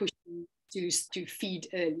still be pushing to feed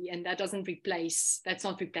early. And that's not replaced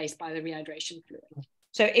by the rehydration fluid.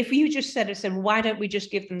 So if you just said, why don't we just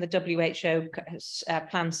give them the WHO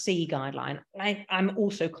Plan C guideline? I'm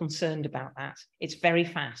also concerned about that. It's very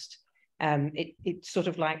fast. It sort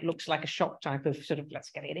of looks like a shock type of sort of,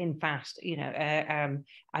 let's get it in fast, you know.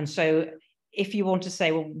 And so if you want to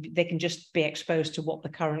say, well, they can just be exposed to what the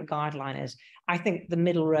current guideline is, I think the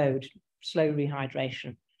middle road, slow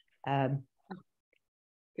rehydration.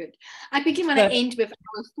 Good. I quickly want to end with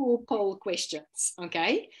our 4 poll questions.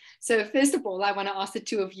 Okay. So first of all, I want to ask the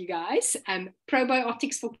 2 of you guys,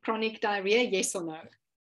 probiotics for chronic diarrhea, yes or no?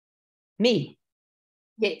 Me?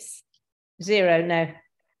 Yes. 0, no.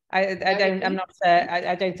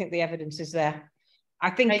 I don't think the evidence is there. I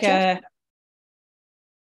think yeah,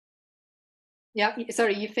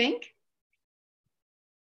 sorry, you think?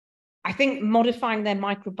 I think modifying their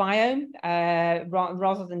microbiome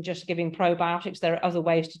rather than just giving probiotics, there are other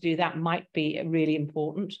ways to do that, might be really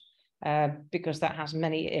important because that has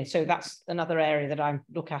many. So that's another area that I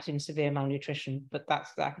look at in severe malnutrition, but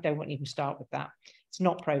I don't even start with that. It's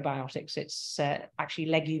not probiotics, it's actually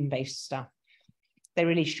legume-based stuff. They're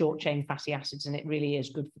really short chain fatty acids, and it really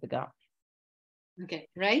is good for the gut. Okay,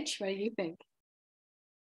 Rach, what do you think?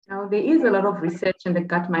 Now, there is a lot of research in the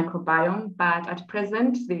gut microbiome, but at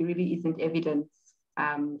present, there really isn't evidence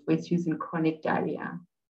for its use in chronic diarrhea.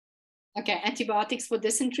 Okay, antibiotics for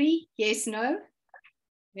dysentery, yes, no,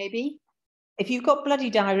 maybe? If you've got bloody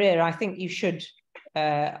diarrhea, I think you should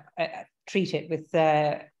treat it with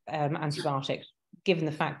antibiotics, given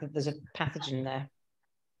the fact that there's a pathogen there.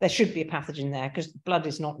 There should be a pathogen there because blood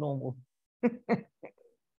is not normal.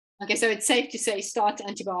 Okay, so it's safe to say start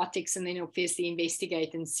antibiotics and then obviously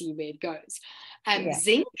investigate and see where it goes.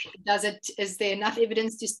 Zinc, is there enough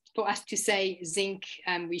evidence for us to say zinc,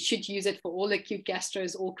 we should use it for all acute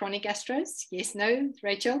gastros or chronic gastros? Yes, no,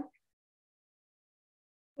 Rachel?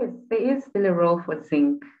 Yes, there is still a role for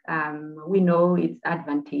zinc. We know it's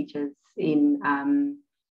advantageous in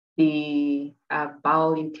the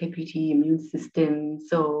bowel integrity, immune system.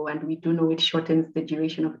 So, and we do know it shortens the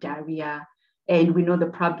duration of diarrhea. And we know the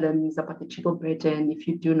problems about the triple burden if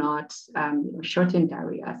you do not shorten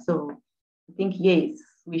diarrhea. So I think, yes,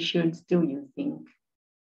 we should still use zinc.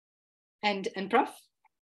 And Prof?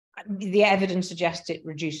 The evidence suggests it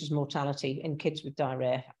reduces mortality in kids with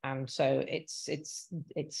diarrhea. And so it's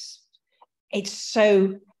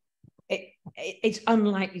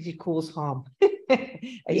unlikely to cause harm.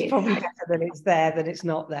 It's probably better that it's there than it's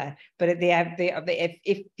not there. But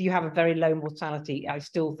if you have a very low mortality, I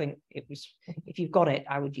still think if you've got it,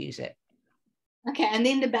 I would use it. Okay, and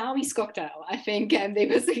then the Bowie's cocktail. I think there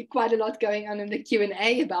was quite a lot going on in the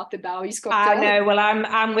Q&A about the Bowie's cocktail. I know. Well,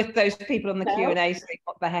 I'm with those people on the Q&A saying,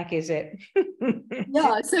 what the heck is it?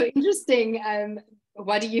 Yeah, so interesting.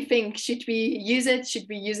 What do you think? Should we use it? Should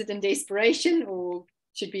we use it in desperation, or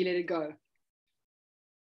should we let it go?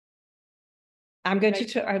 I'm going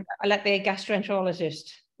to I'll let the gastroenterologist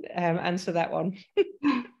answer that one.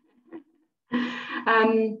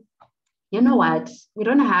 You know what? We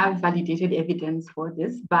don't have validated evidence for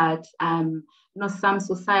this, but some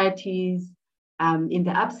societies, in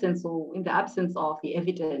the absence of the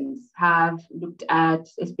evidence, have looked at,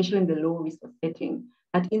 especially in the low risk setting,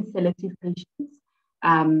 at in selective patients.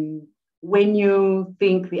 When you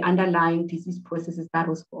think the underlying disease process is that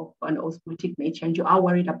of an osmotic nature, and you are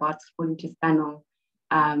worried about small intestinal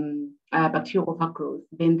bacterial overgrowth,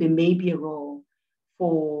 then there may be a role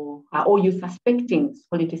for, or you're suspecting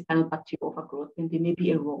small intestinal bacterial overgrowth, then there may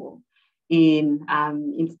be a role in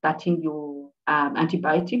starting your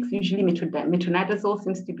antibiotics. Usually metronidazole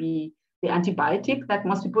seems to be the antibiotic that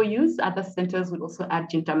most people use. Other centers would also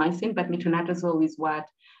add gentamicin, but metronidazole is what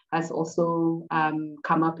has also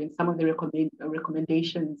come up in some of the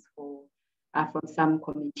recommendations from some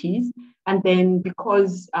committees. And then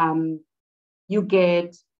because you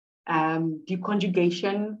get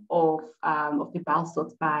deconjugation of the bile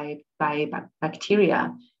salts by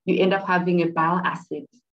bacteria, you end up having a bile acid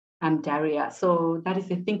diarrhea. So that is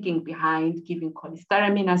the thinking behind giving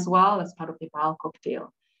cholestyramine as well as part of the bile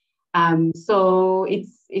cocktail. So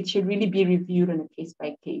it should really be reviewed on a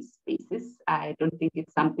case-by-case basis. I don't think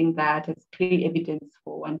it's something that has clear evidence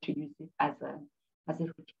for one to use it as a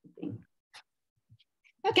routine thing.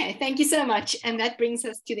 Okay, thank you so much. And that brings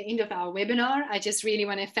us to the end of our webinar. I just really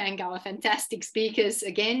want to thank our fantastic speakers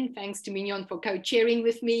again. Thanks to Mignon for co-chairing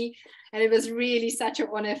with me. And it was really such an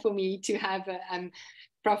honor for me to have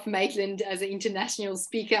Prof. Maitland as an international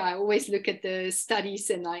speaker. I always look at the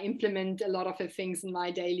studies and I implement a lot of the things in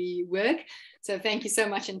my daily work. So thank you so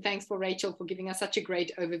much. And thanks for Rachel for giving us such a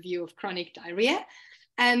great overview of chronic diarrhea.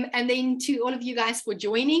 And then to all of you guys for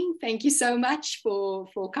joining, thank you so much for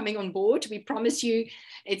coming on board. We promise you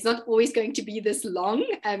it's not always going to be this long.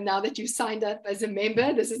 Now that you've signed up as a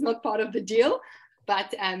member, this is not part of the deal.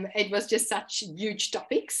 But it was just such huge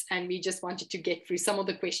topics, and we just wanted to get through some of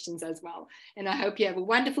the questions as well. And I hope you have a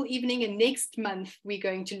wonderful evening. And next month, we're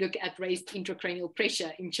going to look at raised intracranial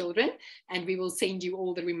pressure in children, and we will send you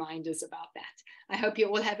all the reminders about that. I hope you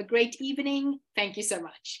all have a great evening. Thank you so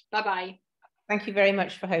much. Bye-bye. Thank you very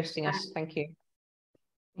much for hosting us. Thank you.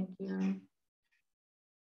 Thank you.